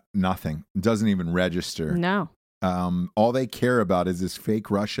Syria, nothing. Doesn't even register. No. All they care about is this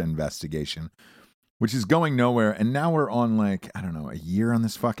fake Russia investigation, which is going nowhere. And now we're on like, I don't know, a year on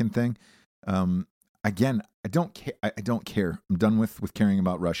this fucking thing. Again, I don't care. I don't care. I'm done with caring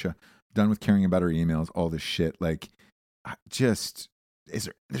about Russia. Done with caring about our emails, all this shit. Like,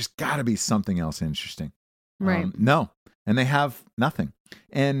 there's got to be something else interesting. Right. No. And they have nothing.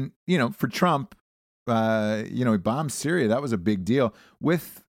 And, for Trump, he bombed Syria. That was a big deal.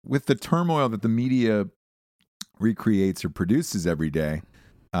 With the turmoil that the media recreates or produces every day,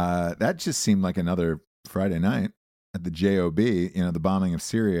 that just seemed like another Friday night at the JOB, the bombing of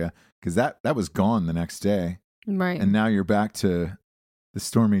Syria, because that was gone the next day. Right. And now you're back to the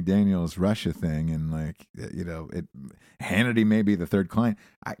Stormy Daniels Russia thing, and Hannity may be the third client.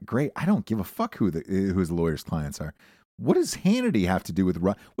 Great. I don't give a fuck who his lawyer's clients are. What does Hannity have to do with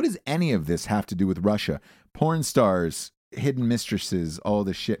Russia? What does any of this have to do with Russia? Porn stars, hidden mistresses, all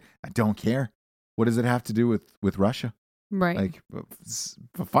this shit. I don't care. What does it have to do with Russia? Right. Like,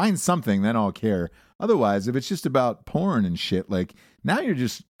 find something, then I'll care. Otherwise, if it's just about porn and shit, like, now you're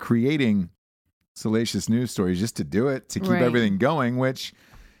just creating salacious news stories just to do it, to keep everything going, which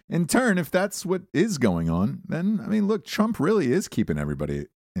in turn, if that's what is going on, then, look, Trump really is keeping everybody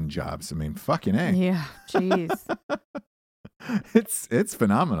in jobs. Fucking A. Yeah. Jeez. It's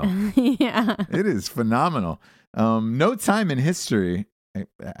phenomenal. Yeah. It is phenomenal. No time in history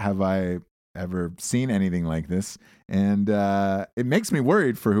have I ever seen anything like this. And it makes me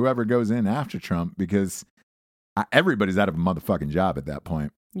worried for whoever goes in after Trump, because everybody's out of a motherfucking job at that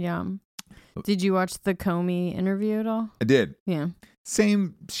point. Yeah. Did you watch the Comey interview at all? I did. Yeah.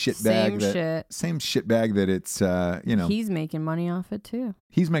 Same shitbag. Same shitbag that it's, He's making money off it too.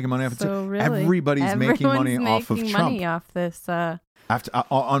 He's making money off it too. Really, Everybody's making money off of Trump. Money off this.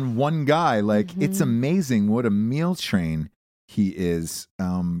 On one guy, like, it's amazing what a meal train he is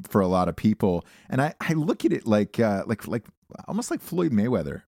for a lot of people. And I look at it like almost like Floyd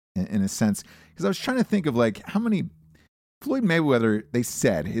Mayweather in a sense, because I was trying to think of like how many Floyd Mayweather, they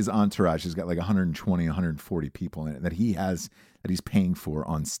said his entourage has got like 120, 140 people in it that he's paying for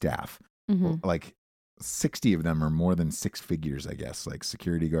on staff. Mm-hmm. Like 60 of them are more than six figures, I guess, like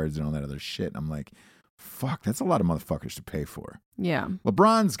security guards and all that other shit. And I'm like, fuck, that's a lot of motherfuckers to pay for. Yeah.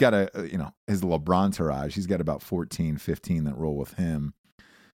 LeBron's got his LeBron-tourage. He's got about 14, 15 that roll with him.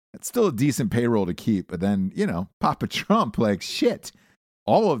 It's still a decent payroll to keep. But then, Papa Trump, like, shit.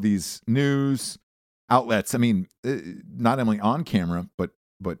 All of these news outlets, not only on camera,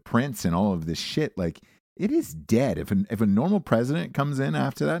 but prints and all of this shit, like, it is dead. If a normal president comes in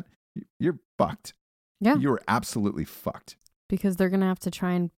after that, you're fucked. Yeah. You're absolutely fucked. Because they're going to have to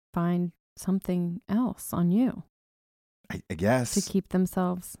try and find something else on you. I guess. To keep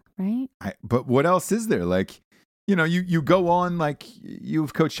themselves, right? But what else is there? Like, you go on, like, you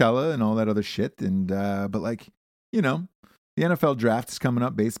have Coachella and all that other shit. And, but like, the NFL draft is coming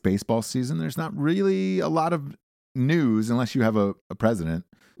up, baseball season. There's not really a lot of news unless you have a president.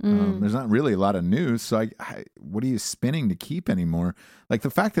 There's not really a lot of news. So what are you spinning to keep anymore? Like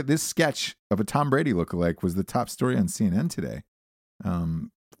the fact that this sketch of a Tom Brady lookalike was the top story on CNN today.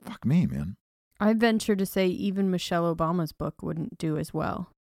 Fuck me, man. I venture to say even Michelle Obama's book wouldn't do as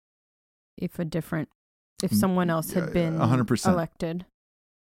well. if someone else had been 100%. elected.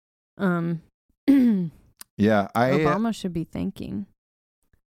 Yeah, Obama should be thanking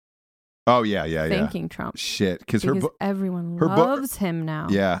Trump. Shit, because everyone her loves him now.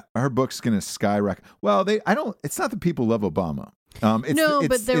 Yeah, her book's gonna skyrocket. Well, it's not the people love Obama.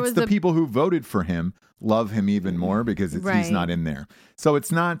 It's the people who voted for him love him even more because he's not in there. So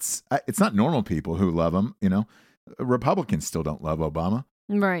it's not normal people who love him. Republicans still don't love Obama.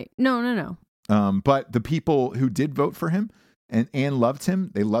 Right? No. But the people who did vote for him and loved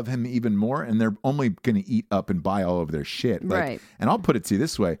him, they love him even more, and they're only going to eat up and buy all of their shit. Right. And I'll put it to you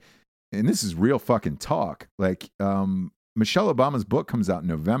this way, and this is real fucking talk. Michelle Obama's book comes out in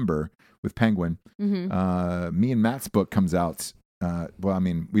November with Penguin. Mm-hmm. Me and Matt's book comes out.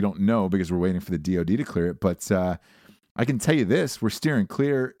 We don't know because we're waiting for the DOD to clear it. But I can tell you this: we're steering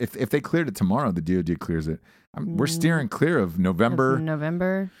clear. If they cleared it tomorrow, the DOD clears it. We're steering clear of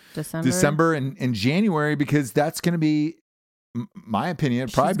November, December, and January, because that's going to be, my opinion,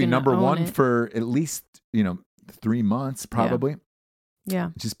 probably be number one for at least 3 months, probably. Yeah.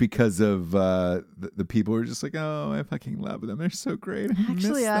 Just because of the people who are just like, oh, I fucking love them. They're so great.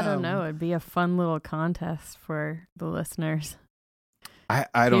 Actually, I don't know. It'd be a fun little contest for the listeners.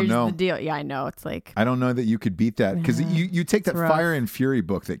 I don't know. Here's the deal. Yeah, I know. It's like, I don't know that you could beat that, because you take that Fire and Fury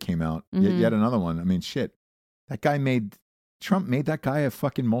book that came out, yet another one. I mean, shit. Trump made that guy a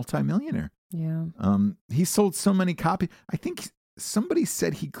fucking multimillionaire. Yeah. He sold so many copies. I think somebody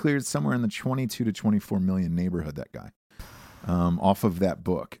said he cleared somewhere in the 22 to 24 million neighborhood, that guy, off of that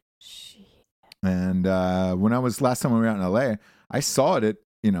book. Shit. And when last time we were out in LA, I saw it at,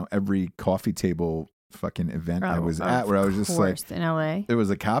 every coffee table fucking event I was at, where I was just like, in LA, there was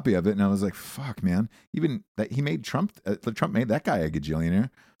a copy of it, and I was like, fuck, man. Even that he made Trump made that guy a gajillionaire.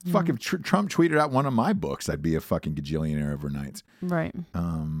 Fuck, if Trump tweeted out one of my books, I'd be a fucking gajillionaire overnight. Right.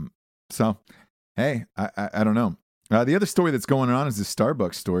 So, hey, I don't know. The other story that's going on is the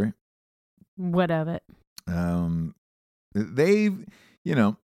Starbucks story. What of it?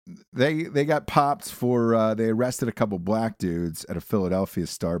 They got popped for, they arrested a couple black dudes at a Philadelphia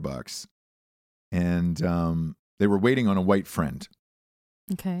Starbucks. And they were waiting on a white friend.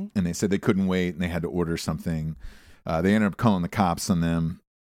 Okay. And they said they couldn't wait, and they had to order something. They ended up calling the cops on them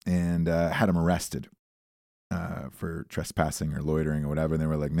and had them arrested for trespassing or loitering or whatever. And they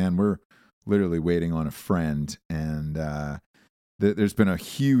were like, man, we're literally waiting on a friend. And there's been a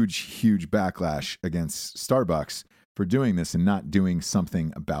huge backlash against Starbucks for doing this and not doing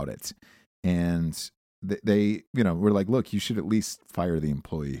something about it. And they were like, look, you should at least fire the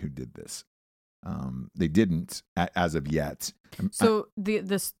employee who did this. They didn't as of yet. So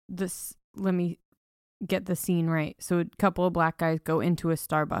this let me get the scene right. So a couple of black guys go into a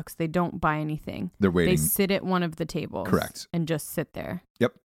Starbucks. They don't buy anything. They're waiting. They sit at one of the tables. Correct. And just sit there.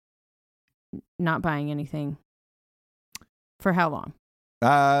 Yep. Not buying anything. For how long?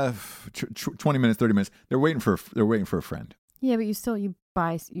 20 minutes, 30 minutes. They're waiting for a friend. Yeah, but you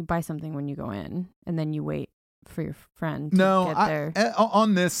buy something when you go in, and then you wait for your friend to get there.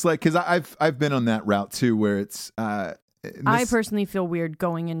 On this, because I've been on that route too, where it's I personally feel weird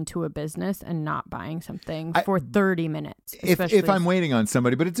going into a business and not buying something for 30 minutes. If I'm waiting on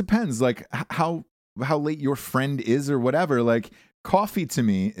somebody, but it depends, like how late your friend is or whatever. Like, coffee to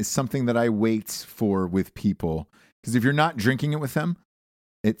me is something that I wait for with people, because if you're not drinking it with them,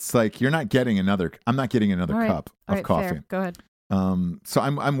 it's like I'm not getting another cup of coffee. Fair. Go ahead. So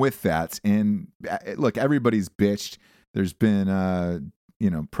I'm with that. And look, everybody's bitched. There's been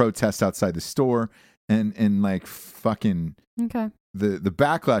protests outside the store, and like fucking the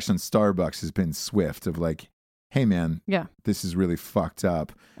backlash on Starbucks has been swift, of like, hey man, this is really fucked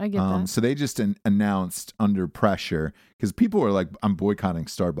up. I get that. So they just announced under pressure, because people were like, I'm boycotting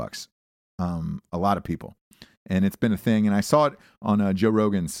Starbucks. A lot of people. And it's been a thing. And I saw it on Joe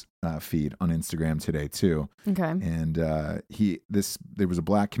Rogan's feed on Instagram today too. Okay. And there was a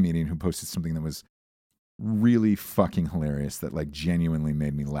black comedian who posted something that was really fucking hilarious, that like genuinely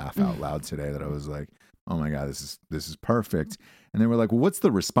made me laugh out loud today, that I was like, oh my God, this is perfect. And they were like, well, what's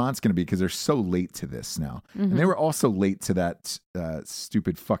the response going to be? Because they're so late to this now. Mm-hmm. And they were also late to that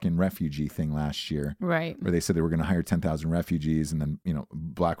stupid fucking refugee thing last year. Right. Where they said they were going to hire 10,000 refugees. And then,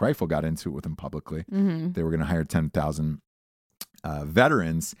 Black Rifle got into it with them publicly. Mm-hmm. They were going to hire 10,000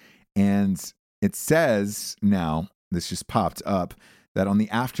 veterans. And it says now, this just popped up, that on the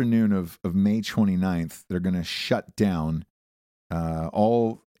afternoon of May 29th, they're going to shut down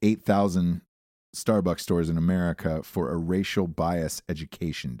all 8,000 Starbucks stores in America for a racial bias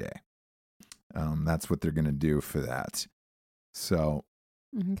education day. That's what they're going to do for that. So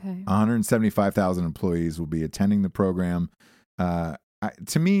 175,000 employees will be attending the program.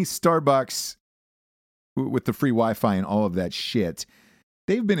 to me, Starbucks with the free Wi-Fi and all of that shit,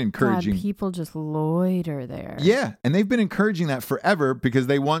 they've been encouraging. God, people just loiter there. Yeah, and they've been encouraging that forever because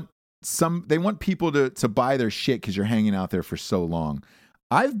they want people to buy their shit because you're hanging out there for so long.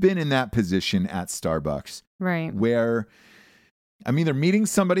 I've been in that position at Starbucks, right, where I'm either meeting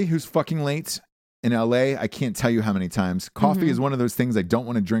somebody who's fucking late in LA. I can't tell you how many times. Coffee is one of those things I don't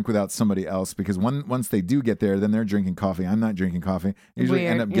want to drink without somebody else because once they do get there, then they're drinking coffee. I'm not drinking coffee. I usually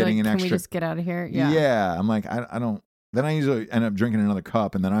end up getting an extra. Can we just get out of here? Yeah. Yeah. I'm like, I don't. Then I usually end up drinking another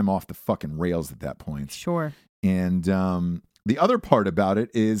cup, and then I'm off the fucking rails at that point. Sure. And the other part about it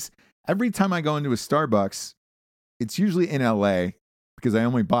is every time I go into a Starbucks, it's usually in LA because I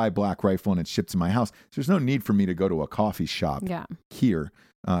only buy Black Rifle and it's shipped to my house. So there's no need for me to go to a coffee shop here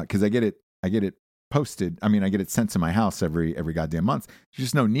because I get it posted. I mean, I get it sent to my house every goddamn month. There's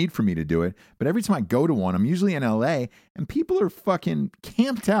just no need for me to do it. But every time I go to one, I'm usually in LA and people are fucking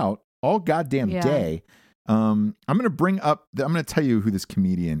camped out all goddamn day. I'm going to tell you who this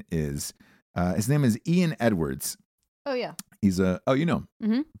comedian is. His name is Ian Edwards. Oh, yeah. He's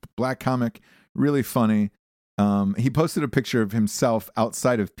black comic, really funny. He posted a picture of himself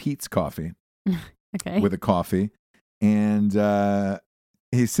outside of Pete's Coffee with a coffee. And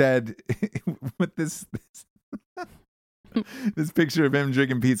he said with this picture of him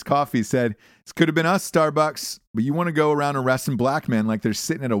drinking Pete's coffee, said, "This could have been us, Starbucks, but you want to go around arresting black men like they're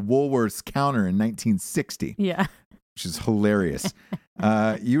sitting at a Woolworths counter in 1960. Yeah. Which is hilarious.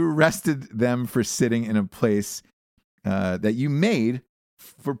 You arrested them for sitting in a place that you made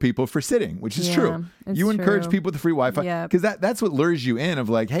for people for sitting, which is true. You encourage people with the free Wi-Fi because that's what lures you in of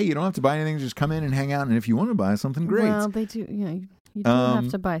like, hey, you don't have to buy anything, just come in and hang out. And if you want to buy something, great. Well, they do. Yeah, you do have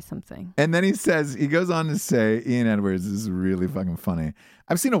to buy something. And then he goes on to say, Ian Edwards, this is really fucking funny.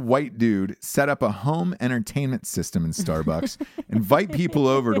 I've seen a white dude set up a home entertainment system in Starbucks, invite people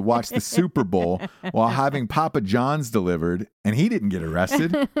over to watch the Super Bowl while having Papa John's delivered, and he didn't get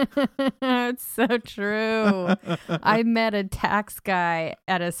arrested. It's so true. I met a tax guy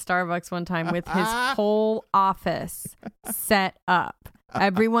at a Starbucks one time with his whole office set up.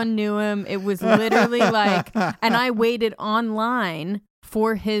 Everyone knew him. It was literally like, and I waited online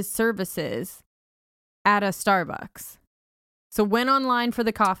for his services at a Starbucks. So went online for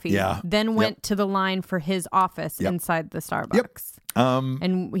the coffee, then went to the line for his office inside the Starbucks.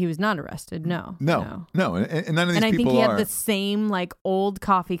 And he was not arrested. No. And none of these people are. And I think he had the same like old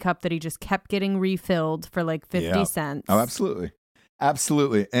coffee cup that he just kept getting refilled for like 50 cents. Oh, absolutely.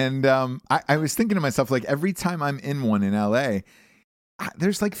 Absolutely. And I was thinking to myself, like every time I'm in one in LA,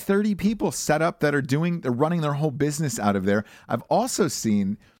 there's like 30 people set up that they're running their whole business out of there. I've also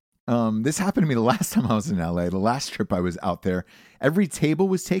seen, this happened to me the last time I was in LA, the last trip I was out there, every table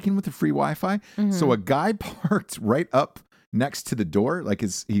was taken with the free Wi-Fi. So a guy parked right up next to the door, like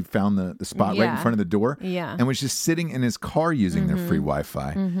he found the spot right in front of the door and was just sitting in his car using their free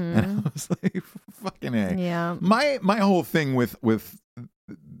Wi-Fi. And I was like, fucking A. Yeah. My whole thing with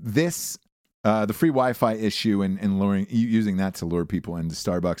this, the free Wi-Fi issue and luring, using that to lure people into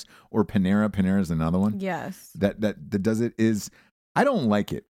Starbucks or Panera. Panera is another one. Yes. That does it is, I don't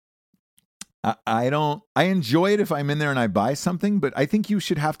like it. I enjoy it if I'm in there and I buy something, but I think you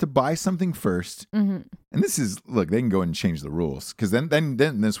should have to buy something first. And this is, look, they can go and change the rules because then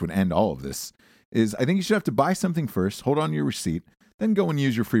this would end all of this. I think you should have to buy something first, hold on to your receipt, then go and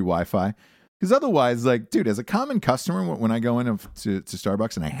use your free Wi-Fi. Because otherwise, like, dude, as a common customer, when I go in to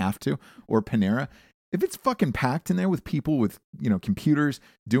Starbucks and I have to, or Panera, if it's fucking packed in there with people with, computers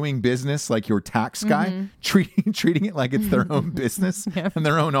doing business like your tax guy, treating it like it's their own business and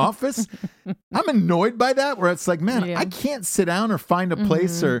their own office, I'm annoyed by that. Where it's like, man, I can't sit down or find a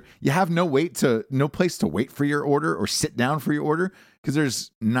place, or you have no place to wait for your order or sit down for your order because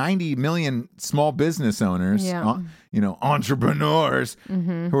there's 90 million small business owners, entrepreneurs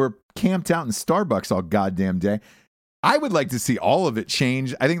who are camped out in Starbucks all goddamn day. I would like to see all of it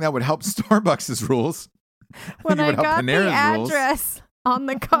change. I think that would help Starbucks' rules. When I got the address on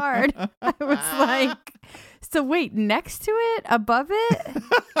the card, I was like, so wait, next to it? Above it?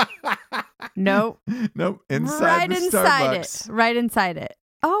 Nope. Inside the Starbucks. Right inside it.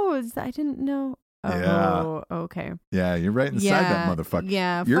 Oh, I didn't know. Oh, okay. Yeah, you're right inside that motherfucker.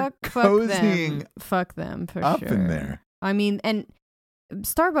 Yeah, you're cozying fuck them for up sure. in there. I mean, and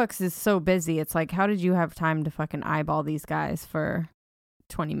Starbucks is so busy. It's like, how did you have time to fucking eyeball these guys for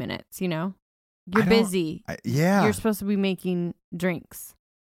 20 minutes? You're busy. You're supposed to be making drinks.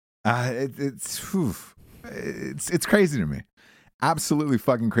 It's crazy to me. Absolutely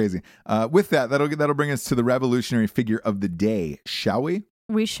fucking crazy. With that'll bring us to the revolutionary figure of the day, shall we?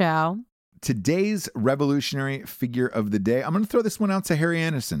 We shall. today's revolutionary figure of the day, I'm going to throw this one out to Harry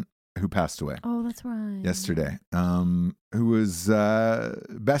Anderson, who passed away Oh, that's right. yesterday, who was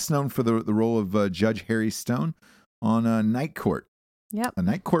best known for the role of Judge Harry Stone on Night Court. Yep.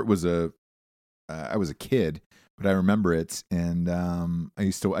 Night Court was I was a kid, but I remember it, and I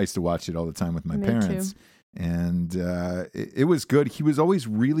used to watch it all the time with my Me parents, too. and it was good. He was always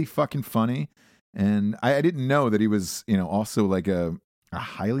really fucking funny, and I didn't know that he was, also like a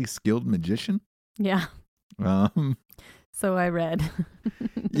highly skilled magician. Yeah. Um, So I read.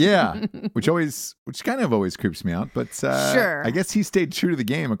 yeah, which kind of always creeps me out, but Sure. I guess he stayed true to the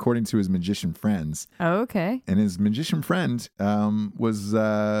game according to his magician friends, Oh, okay. and his magician friend was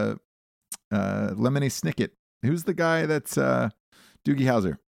Lemony Snicket. Who's the guy that's Doogie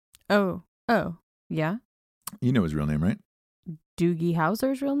Howser? Oh, yeah. You know his real name, right? Doogie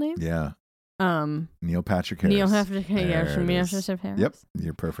Howser's real name? Yeah. Neil Patrick Harris. Neil Patrick Harris. There it Neil is. Patrick Harris. Yep,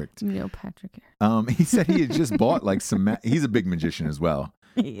 you're perfect. Neil Patrick Harris. He said he had just bought like some. He's a big magician as well,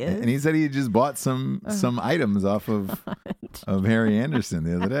 He is. and he said he had just bought some items off of Harry Anderson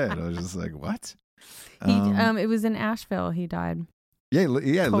the other day. And I was just like, what? It was in Asheville. He died. Yeah,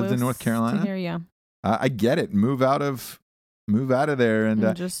 lived in North Close to Carolina. here, yeah. I get it. Move out of there,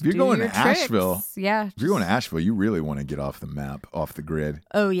 and just if you're do going your to Asheville, tricks. Yeah. if you're going to Asheville, you really want to get off the map, off the grid.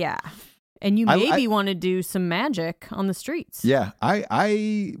 Oh yeah. And you I- maybe want to do some magic on the streets. Yeah,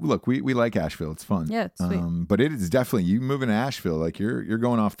 I look. We like Asheville. It's fun. Yeah, it's sweet. But it is definitely, you moving to Asheville, like you're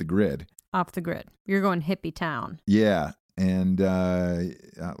going off the grid. Off the grid. You're going hippie town. Yeah, and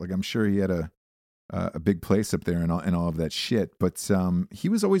like I'm sure he had a big place up there and all of that shit. But he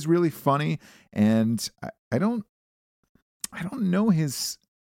was always really funny, and I don't know his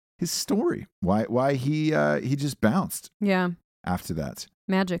story. Why he just bounced Yeah. after that.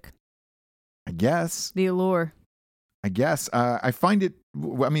 Magic. I guess. The allure. I find it.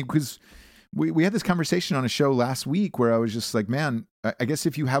 I mean, because we had this conversation on a show last week where I was just like, man, I guess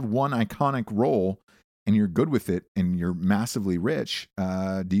if you have one iconic role and you're good with it and you're massively rich,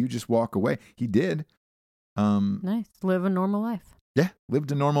 do you just walk away? He did. Nice. Live a normal life. Yeah,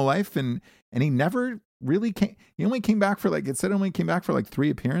 lived a normal life, and he never really came. He only came back for only came back for like 3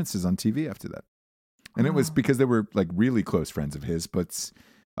 appearances on TV after that, and it was Wow. because they were like really close friends of his. But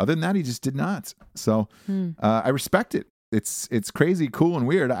other than that, he just did not. So I respect it. It's crazy, cool, and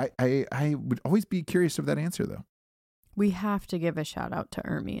weird. I would always be curious of that answer though. We have to give a shout out to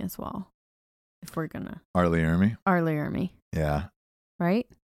Ermi as well. If we're gonna Arlie Ermy. Arlie Ermi, Yeah, right?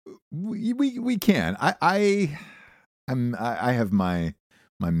 we can. I have my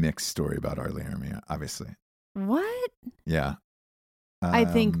mixed story about Arlie Ermy. Obviously, What? yeah. I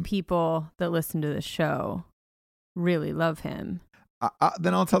think Um, people that listen to the show really love him.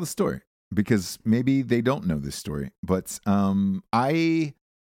 then I'll tell the story because maybe they don't know this story. But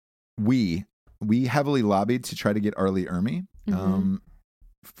we heavily lobbied to try to get Arlie Ermy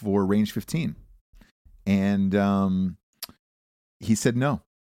for Range 15, and he said no.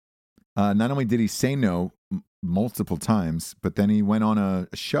 Not only did he say no multiple times, but then he went on a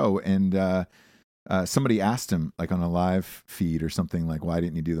show and somebody asked him, like on a live feed or something, like, why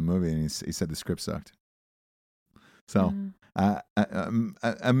didn't you do the movie? And he said the script sucked. So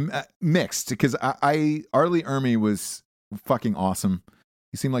I'm mixed because Arlie Ermy was fucking awesome.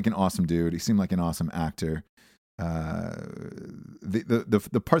 He seemed like an awesome dude. He seemed like an awesome actor.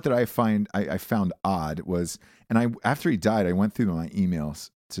 The part that I found odd was, and after he died, I went through my emails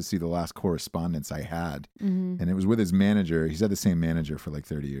to see the last correspondence I had, and it was with his manager. He's had the same manager for like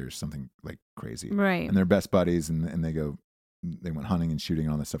 30 years, something like crazy. Right. And they're best buddies, and they went hunting and shooting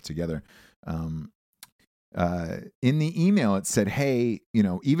and all this stuff together. In the email, it said, hey,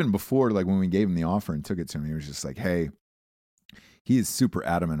 even before, like when we gave him the offer and took it to him, he was just like, hey, he is super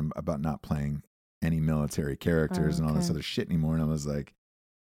adamant about not playing any military characters and all this Okay. other shit anymore. And I was like,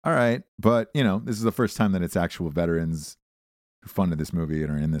 all right, but this is the first time that it's actual veterans who funded this movie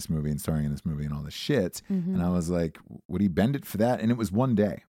and are in this movie and starring in this movie and all this shit. And I was like, would he bend it for that? And it was one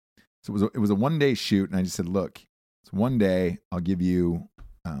day. So it was a 1-day shoot. And I just said, look, it's 1 day. I'll give you,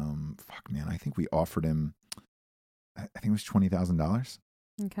 I think we offered him, I think it was $20,000,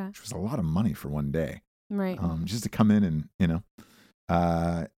 Okay. which was a lot of money for 1 day. Right. Just to come in and,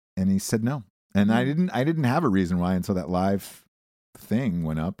 and he said no. And I didn't have a reason why until that live thing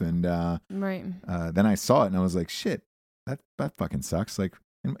went up. And, right. then I saw it and I was like, shit, that fucking sucks. Like,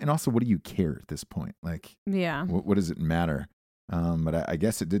 and also, what do you care at this point? Like, Yeah. what does it matter? But I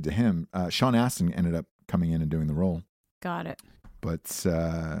guess it did to him. Sean Astin ended up coming in and doing the role, Got it. but,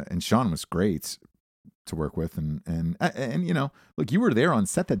 and Sean was great to work with. And look, you were there on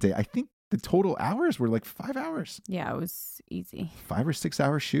set that day. I think the total hours were like 5 hours. Yeah, it was easy. 5 or 6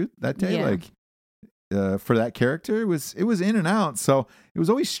 hour shoot that day. Yeah. Like for that character, it was in and out. So it was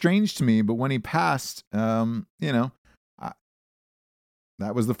always strange to me. But when he passed, you know,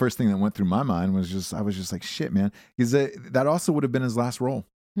 that was the first thing that went through my mind. I was just like, shit, man, because that also would have been his last role,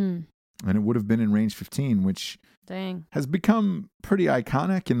 and it would have been in Range 15, which has become pretty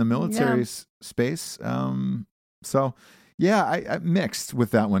iconic in the military space. So yeah, I mixed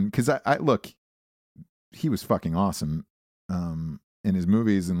with that one because I look, he was fucking awesome in his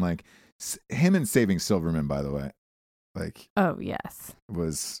movies, and like him in Saving Silverman, by the way, like oh yes,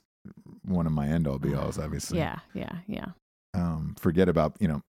 was one of my end all be alls, obviously. Yeah. Forget about, you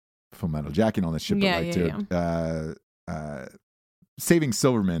know, Full Metal Jacket and all this shit. But like, dude, Saving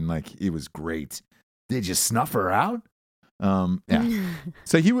Silverman, like, it was great. Did you snuff her out? Yeah.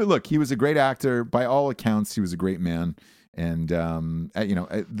 So he was a great actor. By all accounts, he was a great man. And, you know,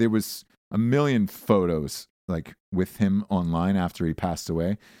 there was a million photos like with him online after he passed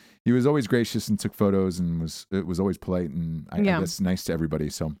away. He was always gracious and took photos and was always polite and I guess nice to everybody.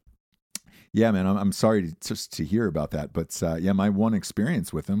 So yeah, man, I'm sorry to hear about that. But yeah, my one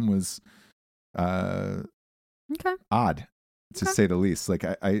experience with him was odd, to say the least. Like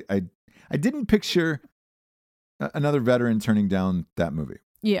I didn't picture another veteran turning down that movie.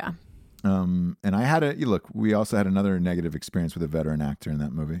 Yeah. And I had we also had another negative experience with a veteran actor in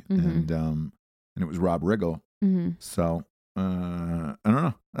that movie. And it was Rob Riggle. So I don't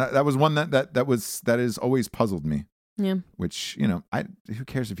know. That was one that has always puzzled me. Yeah. Which, you know, who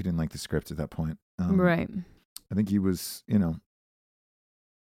cares if you didn't like the script at that point? Right. I think he was, you know,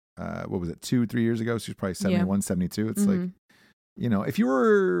 what was it, 2-3 years ago? So he was probably 71, 72. It's like, you know, if you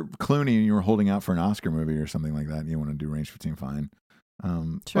were Clooney and you were holding out for an Oscar movie or something like that and you want to do Range 15, fine.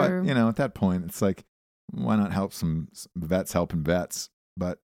 But, you know, at that point, it's like, why not help some vets helping vets?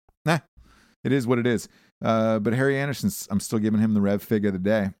 But, it is what it is. But Harry Anderson, I'm still giving him the Rev Fig of the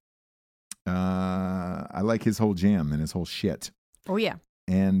day. I like his whole jam and his whole shit. Oh yeah.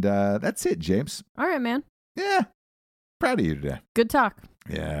 And that's it, James. All right, man. Yeah. Proud of you today. Good talk.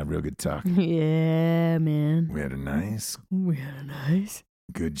 Yeah, real good talk. Yeah, man. We had a nice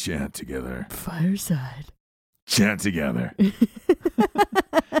good chat together. Fireside chat together.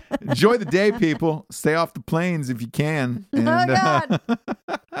 Enjoy the day, people. Stay off the planes if you can. And, oh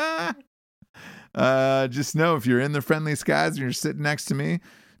God. Just know if you're in the friendly skies and you're sitting next to me,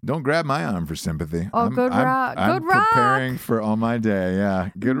 don't grab my arm for sympathy. Oh, good rock. I'm preparing for all my day. Yeah,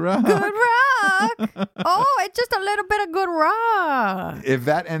 good rock. Good rock. Oh, it's just a little bit of good rock. If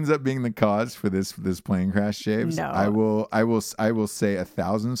that ends up being the cause for this plane crash, James, no. I will say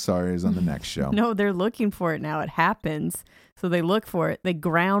 1,000 sorries on the next show. No, they're looking for it now. It happens. So they look for it. They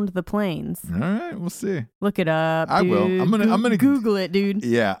ground the planes. All right, we'll see. Look it up. I dude. will. I'm gonna Google it, dude.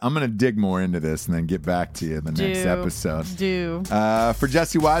 Yeah, I'm gonna dig more into this and then get back to you in the next episode. For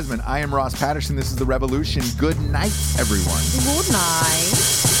Jesse Wiseman, I am Ross Patterson. This is The Revolution. Good night, everyone. Good night.